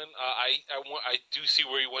Chris Nolan. I do see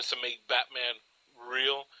where he wants to make Batman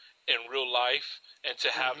real in real life and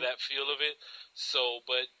to have that feel of it. So,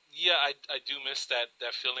 but yeah, I do miss that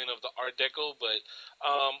feeling of the Art Deco, but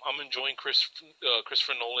I'm enjoying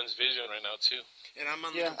Christopher Nolan's vision right now too. And I'm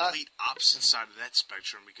on the complete opposite side of that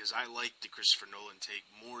spectrum because I like the Christopher Nolan take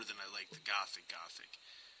more than I like the Gothic.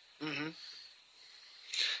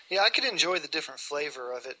 Yeah, I could enjoy the different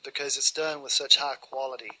flavor of it because it's done with such high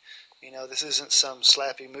quality. You know, this isn't some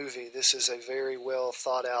slappy movie. This is a very well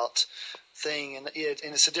thought out thing, and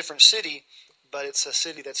it's a different city, but it's a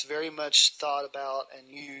city that's very much thought about and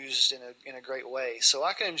used in a great way. So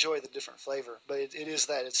I can enjoy the different flavor, but it is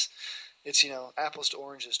that it's apples to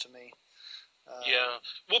oranges to me. Yeah,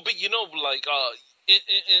 well, but like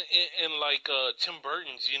in like Tim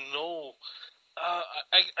Burton's,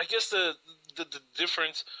 I guess the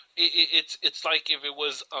difference it's like if it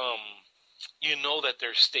was that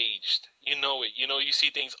they're staged, it, you see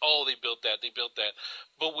things. Oh, they built that,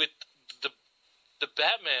 but with the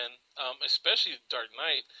Batman, especially Dark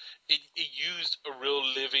Knight, it used a real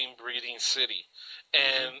living, breathing city,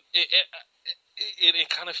 and it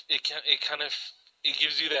kind of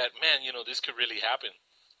gives you that, man, this could really happen.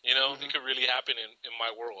 It could really happen in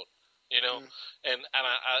my world. And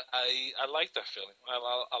I like that feeling.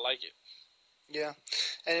 I like it. Yeah,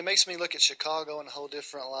 and it makes me look at Chicago in a whole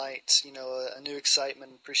different light. A new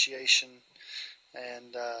excitement, appreciation,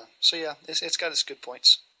 and so yeah, it's got its good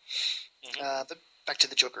points. But back to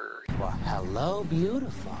the Joker. Well, hello,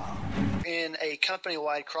 beautiful. In a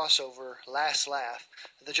company-wide crossover, Last Laugh,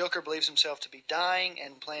 the Joker believes himself to be dying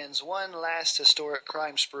and plans one last historic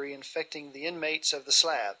crime spree, infecting the inmates of the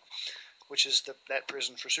Slab, which is that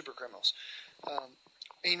prison for supercriminals.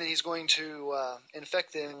 He's going to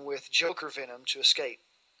infect them with Joker venom to escape.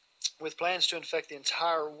 With plans to infect the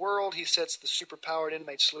entire world, he sets the superpowered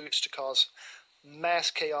inmates loose to cause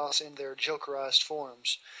mass chaos in their Jokerized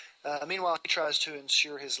forms. Meanwhile, he tries to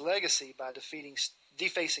ensure his legacy by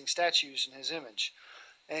defacing statues in his image.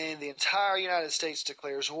 And the entire United States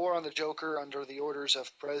declares war on the Joker under the orders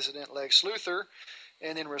of President Lex Luthor,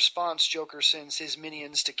 and in response, Joker sends his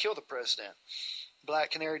minions to kill the president.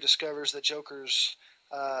 Black Canary discovers that Joker's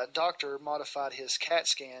doctor modified his CAT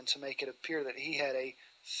scan to make it appear that he had a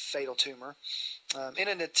fatal tumor in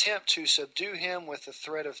an attempt to subdue him with the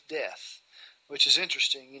threat of death, which is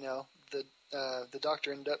interesting. The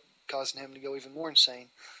doctor ended up causing him to go even more insane.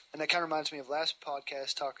 And that kind of reminds me of last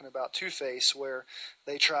podcast talking about Two-Face, where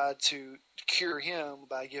they tried to cure him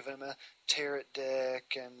by giving him a tarot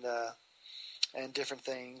deck and different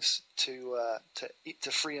things to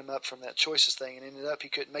free him up from that choices thing, and ended up he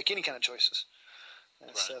couldn't make any kind of choices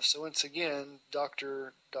and stuff. So once again,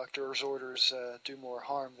 doctor's orders do more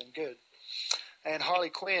harm than good. And Harley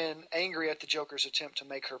Quinn, angry at the Joker's attempt to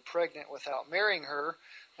make her pregnant without marrying her,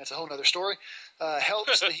 that's a whole other story,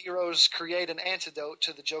 helps the heroes create an antidote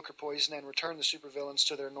to the Joker poison and return the supervillains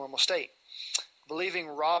to their normal state. Believing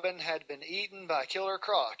Robin had been eaten by Killer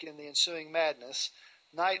Croc in the ensuing madness,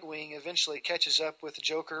 Nightwing eventually catches up with the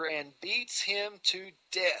Joker and beats him to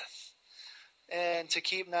death. And to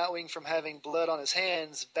keep Nightwing from having blood on his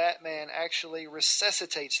hands, Batman actually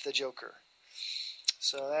resuscitates the Joker.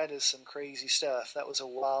 So that is some crazy stuff. That was a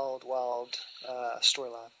wild, wild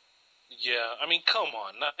storyline. Yeah, I mean, come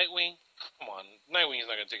on, Nightwing. Come on, Nightwing's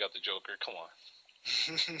not going to take out the Joker. Come on.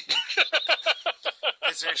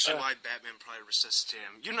 That's actually why Batman probably resuscitated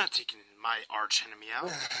him. You're not taking my arch enemy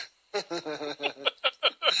out.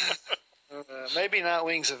 Maybe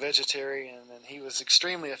Nightwing's a vegetarian, and he was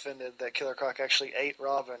extremely offended that Killer Croc actually ate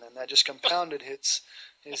Robin, and that just compounded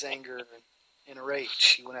his anger. In a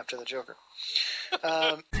rage, he went after the Joker.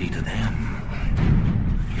 See to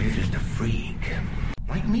them, you're just a freak,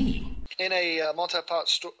 like me. In a multi-part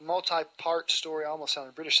story, I almost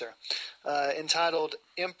sounded British there, entitled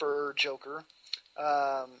Emperor Joker,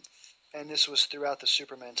 and this was throughout the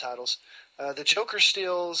Superman titles, the Joker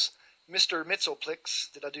steals Mr.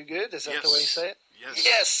 Mxyzptlk. Did I do good? Is that the way you say it?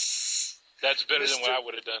 Yes. That's better than what I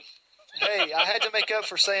would have done. Hey, I had to make up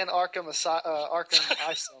for saying Arkham Asylum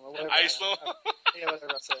or whatever. Islam? Yeah,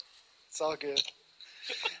 whatever I said. It's all good.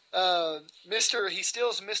 He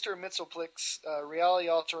steals Mr. Mxyzptlk's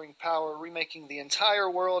reality-altering power, remaking the entire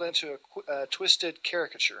world into a twisted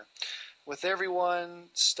caricature, with everyone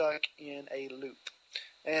stuck in a loop.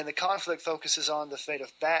 And the conflict focuses on the fate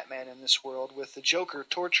of Batman in this world, with the Joker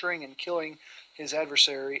torturing and killing his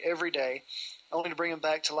adversary every day, only to bring him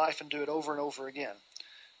back to life and do it over and over again.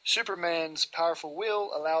 Superman's powerful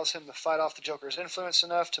will allows him to fight off the Joker's influence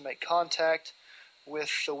enough to make contact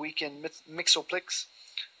with the weakened Mxyzptlk,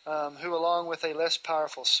 who, along with a less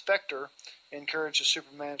powerful Spectre, encourages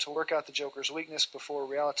Superman to work out the Joker's weakness before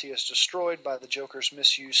reality is destroyed by the Joker's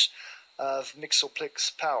misuse of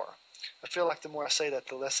Mxyzptlk's power. I feel like the more I say that,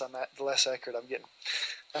 the less accurate I'm getting.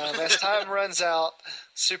 As time runs out,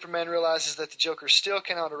 Superman realizes that the Joker still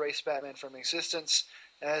cannot erase Batman from existence,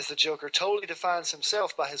 as the Joker totally defines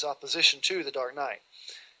himself by his opposition to the Dark Knight.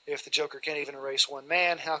 If the Joker can't even erase one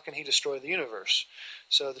man, how can he destroy the universe?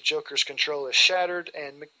 So the Joker's control is shattered,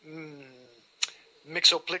 and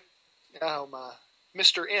Mxyzptlk,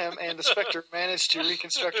 Mr. M and the Spectre managed to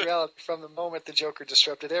reconstruct reality from the moment the Joker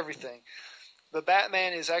disrupted everything. But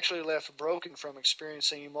Batman is actually left broken from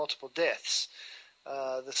experiencing multiple deaths.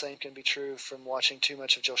 The same can be true from watching too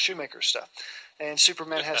much of Joel Schumacher's stuff. And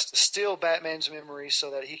Superman has to steal Batman's memories so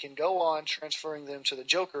that he can go on transferring them to the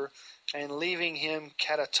Joker and leaving him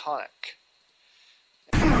catatonic.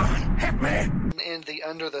 Come on, help me. In the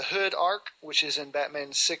Under the Hood arc, which is in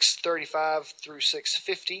Batman 635 through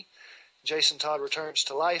 650, Jason Todd returns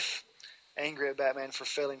to life Angry at Batman for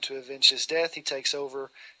failing to avenge his death, he takes over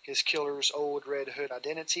his killer's old Red Hood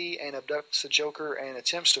identity and abducts the Joker and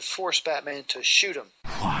attempts to force Batman to shoot him.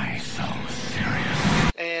 Why so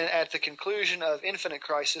serious? And at the conclusion of Infinite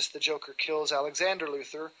Crisis, the Joker kills Alexander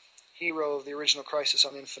Luthor, hero of the original Crisis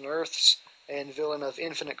on Infinite Earths and villain of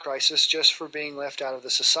Infinite Crisis, just for being left out of the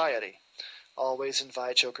society. Always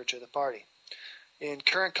invite Joker to the party. In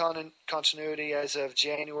current continuity, as of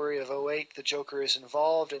January of 2008, the Joker is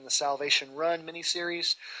involved in the Salvation Run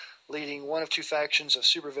miniseries, leading one of two factions of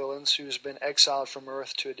supervillains who's been exiled from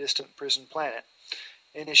Earth to a distant prison planet.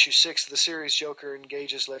 In issue 6 of the series, Joker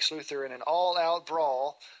engages Lex Luthor in an all-out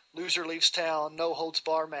brawl, loser leaves town,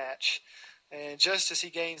 no-holds-bar match. And just as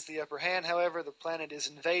he gains the upper hand, however, the planet is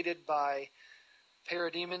invaded by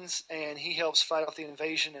parademons, and he helps fight off the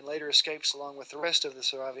invasion and later escapes along with the rest of the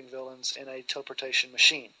surviving villains in a teleportation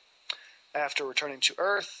machine. After returning to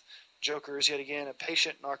Earth, Joker is yet again a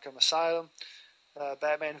patient in Arkham Asylum.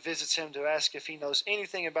 Batman visits him to ask if he knows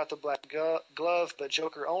anything about the Black Glove, but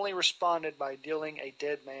Joker only responded by dealing a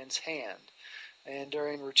dead man's hand. And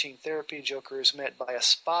during routine therapy, Joker is met by a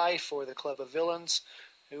spy for the Club of Villains,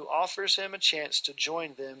 who offers him a chance to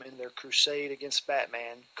join them in their crusade against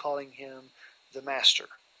Batman, calling him the Master.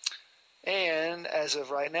 And as of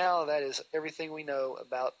right now, that is everything we know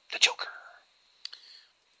about the Joker.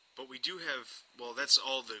 But we do have, well, that's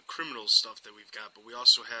all the criminal stuff that we've got, but we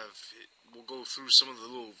also have, we'll go through some of the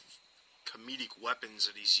little comedic weapons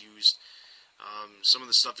that he's used. Some of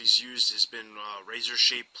the stuff he's used has been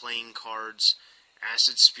razor-shaped playing cards,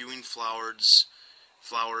 acid-spewing flowers,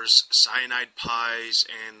 cyanide pies,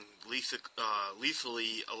 and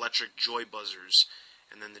lethally electric joy buzzers.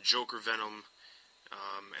 And then the Joker venom,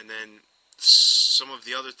 and then some of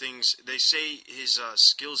the other things. They say his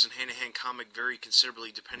skills in hand-to-hand combat vary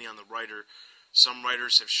considerably depending on the writer. Some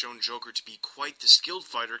writers have shown Joker to be quite the skilled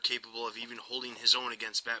fighter, capable of even holding his own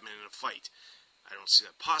against Batman in a fight. I don't see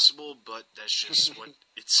that possible, but that's just what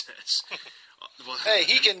it says. Well, hey,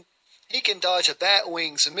 he can dodge a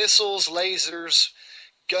Batwing's missiles, lasers,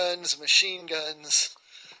 guns, machine guns.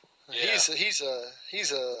 Yeah.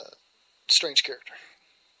 He's a strange character.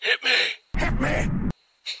 Hit me! Hit me!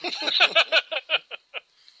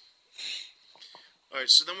 Alright,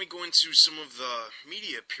 so then we go into some of the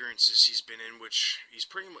media appearances he's been in, which he's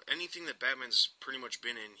pretty much, anything that Batman's pretty much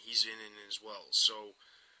been in, he's been in as well. So,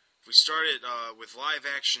 if we started with live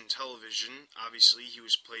action television, obviously he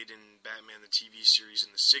was played in Batman the TV series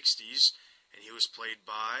in the 60s, and he was played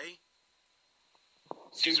by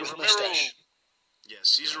Cesar Romero. Mustache. Yeah,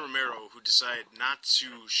 Cesar Romero, who decided not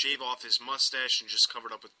to shave off his mustache and just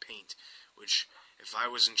covered up with paint. Which, if I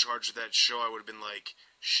was in charge of that show, I would have been like,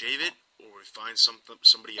 shave it, or we find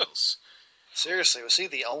somebody else. Seriously, was he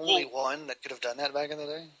the only one that could have done that back in the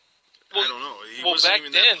day? I don't know. He well, wasn't back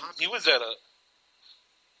even then, that popular. he was at a...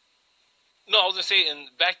 No, I was going to say, and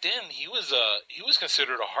back then, he was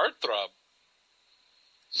considered a heartthrob.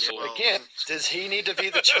 Yeah, So well, again, does he need to be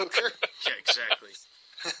the Joker? Yeah, exactly.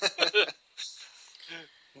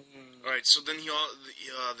 Alright, so then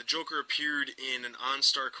the Joker appeared in an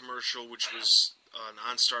OnStar commercial, which was an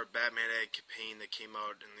OnStar Batman ad campaign that came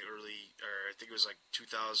out in the early, or I think it was like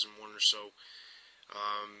 2001 or so.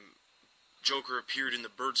 Joker appeared in the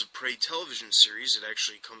Birds of Prey television series. It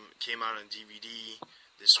actually came out on DVD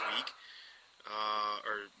this week.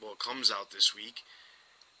 It comes out this week.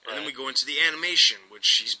 And then we go into the animation,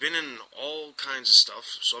 which he's been in all kinds of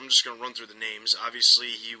stuff, so I'm just going to run through the names. Obviously,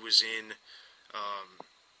 he was in...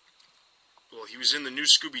 he was in the new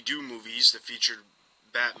Scooby-Doo movies that featured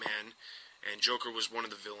Batman, and Joker was one of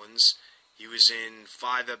the villains. He was in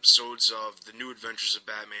 5 episodes of The New Adventures of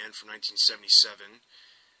Batman from 1977.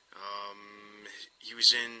 He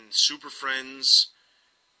was in Super Friends,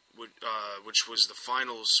 which was the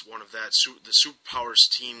finals one of that, the Superpowers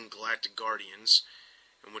Team Galactic Guardians,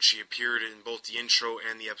 in which he appeared in both the intro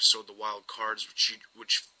and the episode The Wild Cards,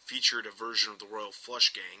 which featured a version of the Royal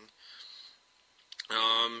Flush Gang.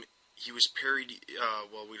 He was parodied,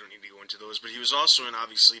 we don't need to go into those, but he was also in,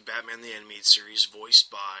 obviously, Batman the Animated Series, voiced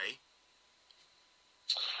by...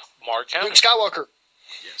 Mark Hamill. Luke Skywalker.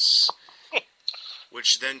 Yes.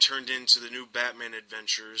 Which then turned into the new Batman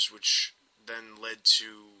Adventures, which then led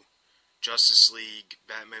to Justice League,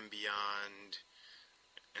 Batman Beyond,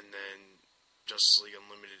 and then Justice League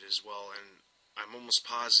Unlimited as well, and I'm almost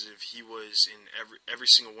positive he was in every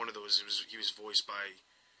single one of those. He was voiced by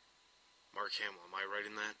Mark Hamill. Am I right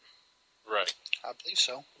in that? Right. I believe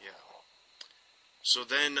so. Yeah. So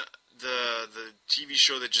then the TV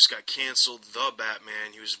show that just got canceled, The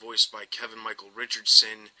Batman, he was voiced by Kevin Michael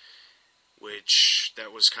Richardson, which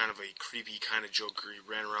that was kind of a creepy kind of Joker. He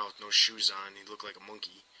ran around with no shoes on. He looked like a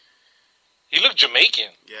monkey. He looked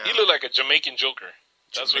Jamaican. Yeah. He looked like a Jamaican Joker.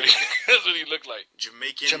 That's what he looked like.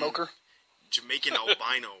 Jamaican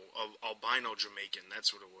albino Jamaican.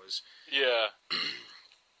 That's what it was. Yeah.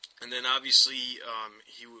 And then obviously,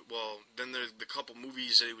 then the couple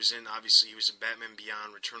movies that he was in. Obviously, he was in Batman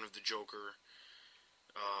Beyond, Return of the Joker,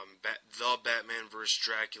 The Batman vs.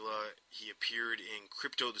 Dracula. He appeared in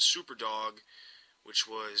Crypto the Superdog, which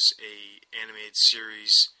was a animated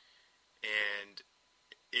series, and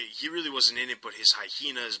he really wasn't in it, but his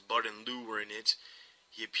hyenas, Bud and Lou, were in it.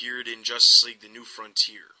 He appeared in Justice League: The New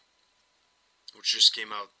Frontier, which just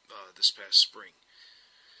came out this past spring.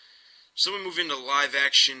 So we move into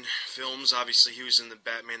live-action films. Obviously, he was in the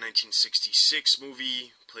Batman 1966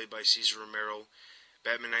 movie, played by Cesar Romero.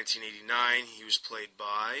 Batman 1989, he was played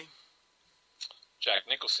by Jack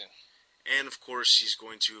Nicholson. And, of course, he's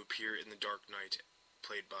going to appear in The Dark Knight,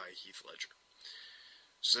 played by Heath Ledger.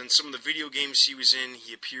 So then some of the video games he was in,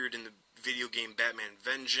 he appeared in the video game Batman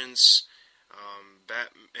Vengeance,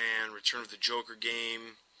 Batman Return of the Joker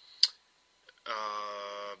game,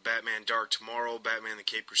 Batman Dark Tomorrow, Batman the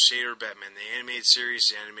Cape Crusader, Batman the Animated Series,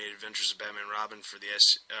 The Animated Adventures of Batman and Robin for the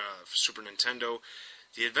Super Nintendo,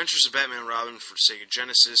 The Adventures of Batman and Robin for Sega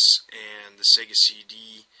Genesis and the Sega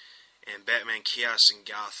CD, and Batman Chaos in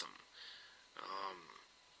Gotham.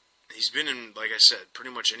 He's been in, like I said,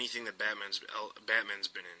 pretty much anything that Batman's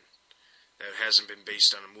been in that hasn't been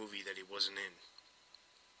based on a movie that he wasn't in.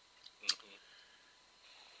 Mm-hmm.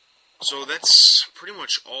 So that's pretty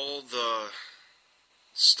much all the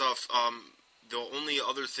stuff. The only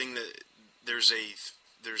other thing that there's a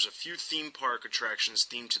few theme park attractions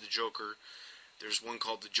themed to the Joker. There's one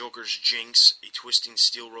called the Joker's Jinx, a twisting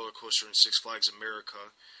steel roller coaster in Six Flags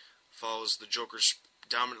America. Follows the Joker's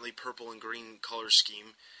dominantly purple and green color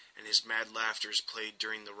scheme, and his mad laughter is played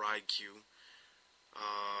during the ride queue.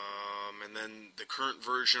 And then the current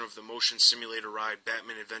version of the motion simulator ride,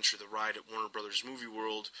 Batman Adventure the Ride at Warner Brothers Movie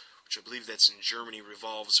World, which I believe that's in Germany,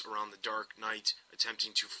 revolves around the Dark Knight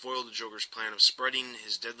attempting to foil the Joker's plan of spreading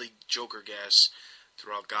his deadly Joker gas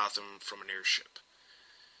throughout Gotham from an airship.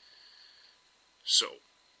 So,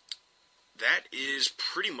 that is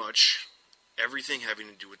pretty much everything having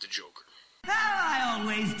to do with the Joker. I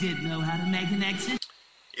always did know how to make an exit.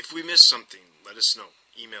 If we missed something, let us know.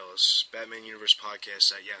 Email us,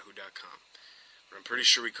 BatmanUniversePodcast@yahoo.com. But I'm pretty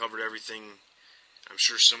sure we covered everything. I'm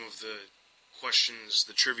sure some of the questions,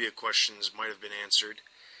 the trivia questions, might have been answered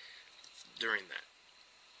during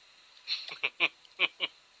that.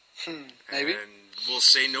 Maybe. And we'll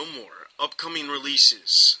say no more. Upcoming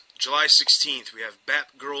releases. July 16th, we have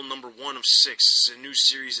Batgirl number 1 of 6. This is a new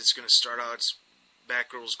series that's going to start out.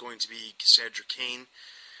 Batgirl is going to be Cassandra Cain.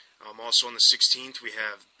 Also on the 16th, we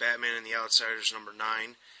have Batman and the Outsiders number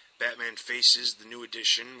 9. Batman Faces, the new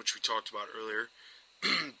edition, which we talked about earlier.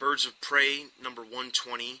 Birds of Prey number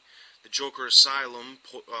 120. The Joker Asylum,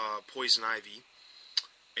 Poison Ivy.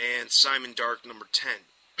 And Simon Dark number 10.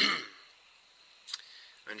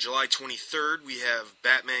 On July 23rd, we have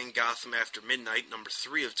Batman Gotham After Midnight, number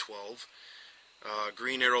 3 of 12.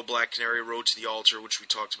 Green Arrow, Black Canary, Road to the Altar, which we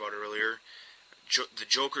talked about earlier. The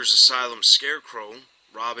Joker's Asylum Scarecrow,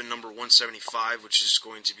 Robin number 175, which is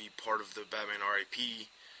going to be part of the Batman R.I.P.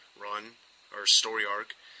 run, or story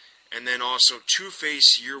arc. And then also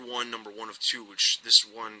Two-Face Year 1, number 1 of 2, which this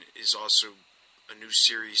one is also a new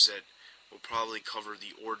series that will probably cover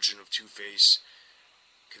the origin of Two-Face.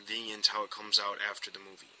 Convenient how it comes out after the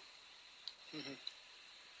movie. Mm-hmm.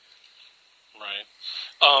 Right.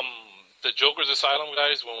 The Joker's Asylum,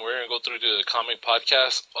 guys, when we're going to go through the comic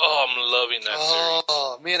podcast, I'm loving that series.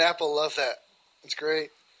 Oh, me and Apple love that. It's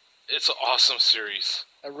great. It's an awesome series.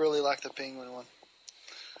 I really like the Penguin one.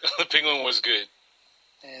 The Penguin was good.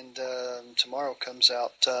 And tomorrow comes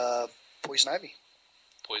out Poison Ivy.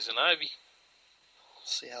 Poison Ivy.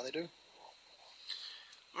 See how they do.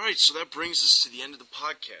 Alright, so that brings us to the end of the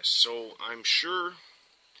podcast. So I'm sure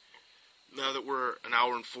now that we're an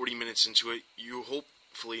hour and 40 minutes into it, you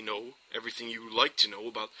hopefully know everything you would like to know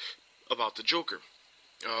about the Joker.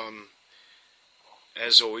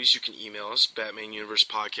 As always, you can email us,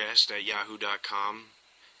 BatmanUniversePodcast@yahoo.com.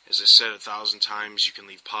 As I said 1,000 times, you can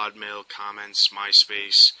leave pod mail, comments,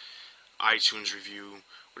 MySpace, iTunes review,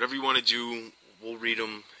 whatever you want to do, we'll read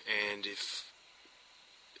them, and if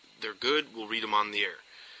they're good, we'll read them on the air.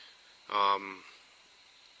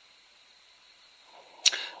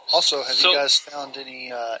 Also, have you guys found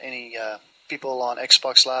any people on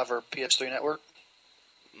Xbox Live or PS3 Network?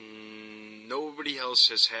 Nobody else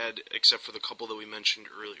has had, except for the couple that we mentioned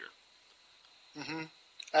earlier. Mm-hmm.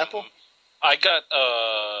 Apple? I got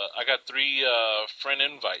 3 friend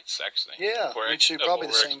invites, actually. Yeah, me too. Probably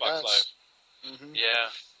the same guys. Mm-hmm.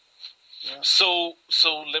 Yeah. Yeah. So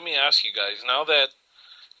let me ask you guys, now that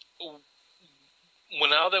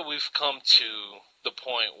we've come to the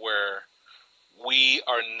point where we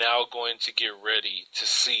are now going to get ready to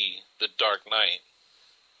see The Dark Knight,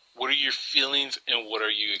 what are your feelings and what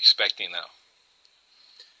are you expecting now?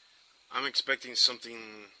 I'm expecting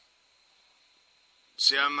something.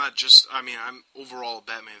 See, I'm overall a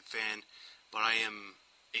Batman fan, but I am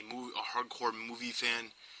a hardcore movie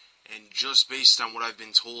fan, and just based on what I've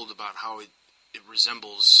been told about how it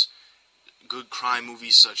resembles good crime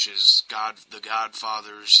movies such as The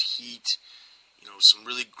Godfathers, Heat, some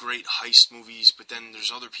really great heist movies, but then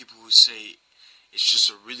there's other people who say it's just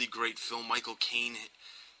a really great film. Michael Caine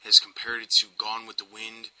has compared it to Gone with the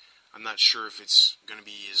Wind. I'm not sure if it's going to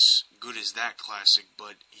be as good as that classic,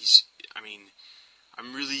 but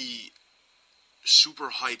I'm really super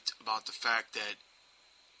hyped about the fact that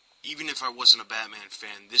even if I wasn't a Batman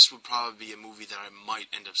fan, this would probably be a movie that I might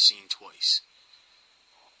end up seeing twice.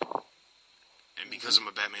 And because I'm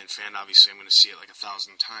a Batman fan, obviously I'm going to see it like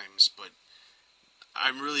 1,000 times, but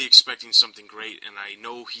I'm really expecting something great, and I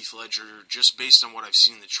know Heath Ledger, just based on what I've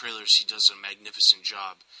seen in the trailers, he does a magnificent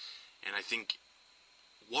job. And I think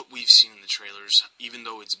what we've seen in the trailers, even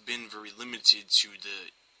though it's been very limited to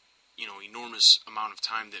the enormous amount of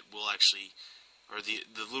time that we'll actually, or the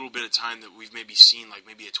little bit of time that we've maybe seen, like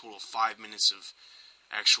maybe a total of 5 minutes of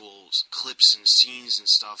actual clips and scenes and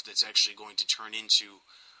stuff that's actually going to turn into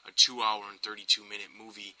a 2-hour and 32-minute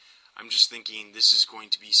movie, I'm just thinking this is going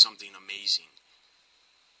to be something amazing.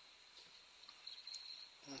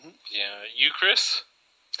 Yeah, you, Chris?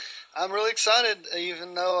 I'm really excited,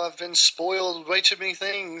 even though I've been spoiled way too many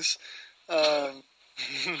things. But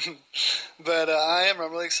I'm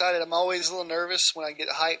really excited. I'm always a little nervous when I get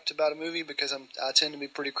hyped about a movie because I tend to be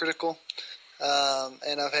pretty critical.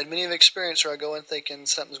 And I've had many of experience where I go in thinking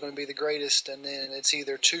something's going to be the greatest, and then it's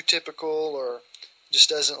either too typical or just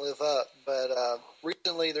doesn't live up. But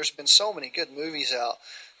recently, there's been so many good movies out.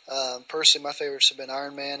 Personally, my favorites have been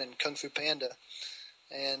Iron Man and Kung Fu Panda.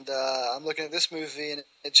 And I'm looking at this movie, and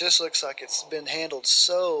it just looks like it's been handled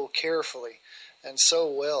so carefully and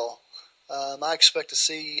so well. I expect to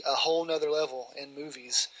see a whole nother level in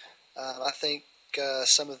movies. I think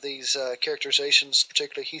some of these characterizations,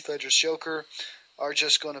 particularly Heath Ledger's Joker, are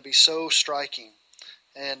just going to be so striking.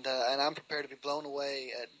 And I'm prepared to be blown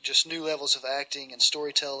away at just new levels of acting and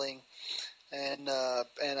storytelling. And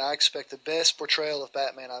I expect the best portrayal of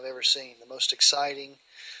Batman I've ever seen, the most exciting,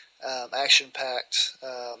 action-packed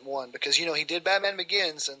one, because he did Batman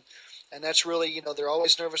Begins, and that's really, they're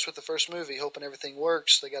always nervous with the first movie, hoping everything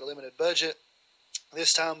works. They got a limited budget.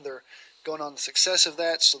 This time they're going on the success of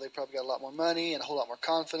that, so they probably got a lot more money and a whole lot more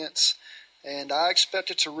confidence. And I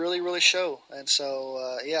expect it to really, really show. And so,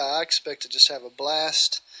 I expect to just have a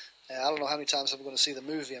blast. And I don't know how many times I'm going to see the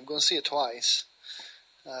movie. I'm going to see it twice,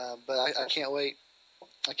 but I can't wait.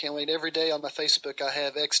 I can't wait. Every day on my Facebook, I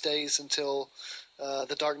have X days until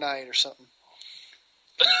The Dark Knight or something.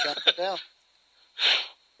 Count it down.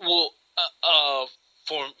 Well,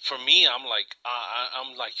 for me, I'm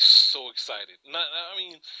like so excited.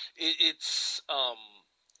 It's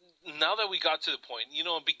now that we got to the point,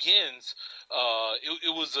 it begins.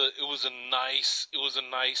 It was a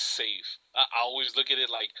nice save. I always look at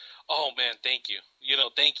it like, oh man, thank you.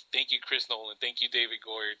 Thank you, Chris Nolan. Thank you, David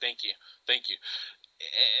Goyer. Thank you.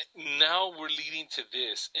 Now we're leading to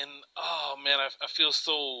this, and oh man, I feel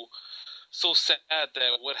so sad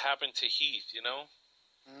that what happened to Heath,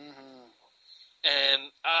 Mm-hmm.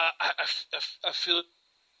 and I feel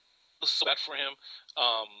so bad for him.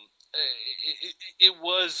 It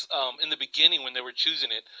was in the beginning when they were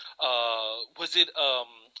choosing it. Was it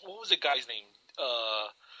what was the guy's name?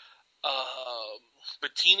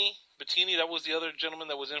 Bettini. That was the other gentleman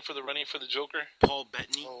that was in for the running for the Joker. Paul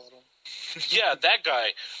Bettany. Yeah, that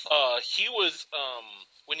guy. He was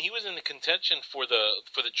when he was in the contention for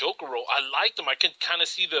the Joker role. I liked him. I could kind of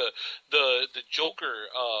see the Joker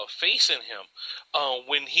face in him.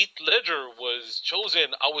 When Heath Ledger was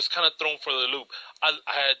chosen, I was kind of thrown for the loop. I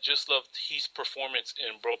had just loved his performance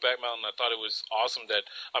in Brokeback Mountain. I thought it was awesome that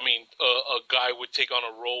a guy would take on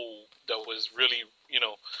a role that was really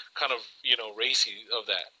kind of racy of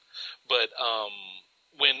that. But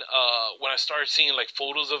when I started seeing like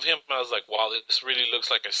photos of him, I was like, wow, this really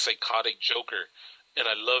looks like a psychotic Joker, and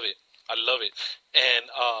I love it. And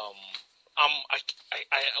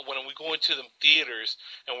when we go into the theaters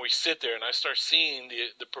and we sit there and I start seeing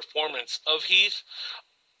the performance of Heath,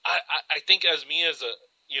 I think as a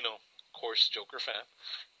of course Joker fan,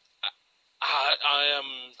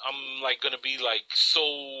 I'm like gonna be like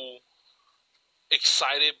so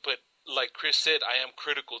excited but like Chris said, I am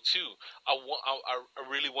critical too. I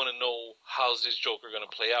really want to know how's this Joker going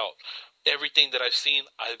to play out. Everything that I've seen,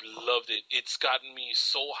 I've loved it. It's gotten me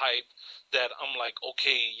so hyped that I'm like,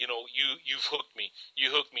 okay, you've hooked me. You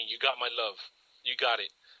hooked me. You got my love. You got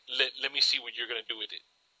it. Let me see what you're going to do with it,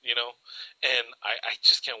 And I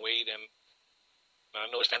just can't wait. And I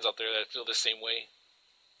know there's fans out there that feel the same way.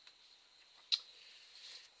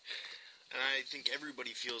 And I think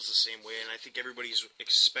everybody feels the same way, and I think everybody's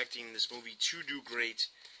expecting this movie to do great.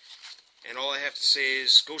 And all I have to say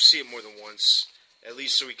is, go see it more than once, at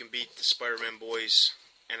least so we can beat the Spider-Man boys,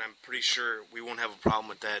 and I'm pretty sure we won't have a problem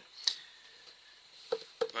with that.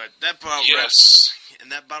 But that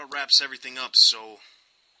about wraps everything up, so,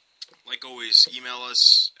 like always, email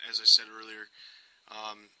us, as I said earlier,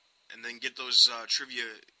 and then get those trivia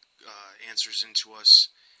answers into us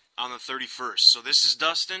on the 31st. So this is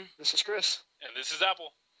Dustin. This is Chris. And this is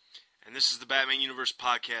Apple. And this is the Batman Universe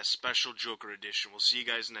Podcast Special Joker Edition. We'll see you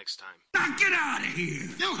guys next time. Now get out of here!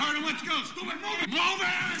 You heard him. Let's go. Move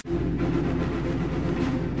it.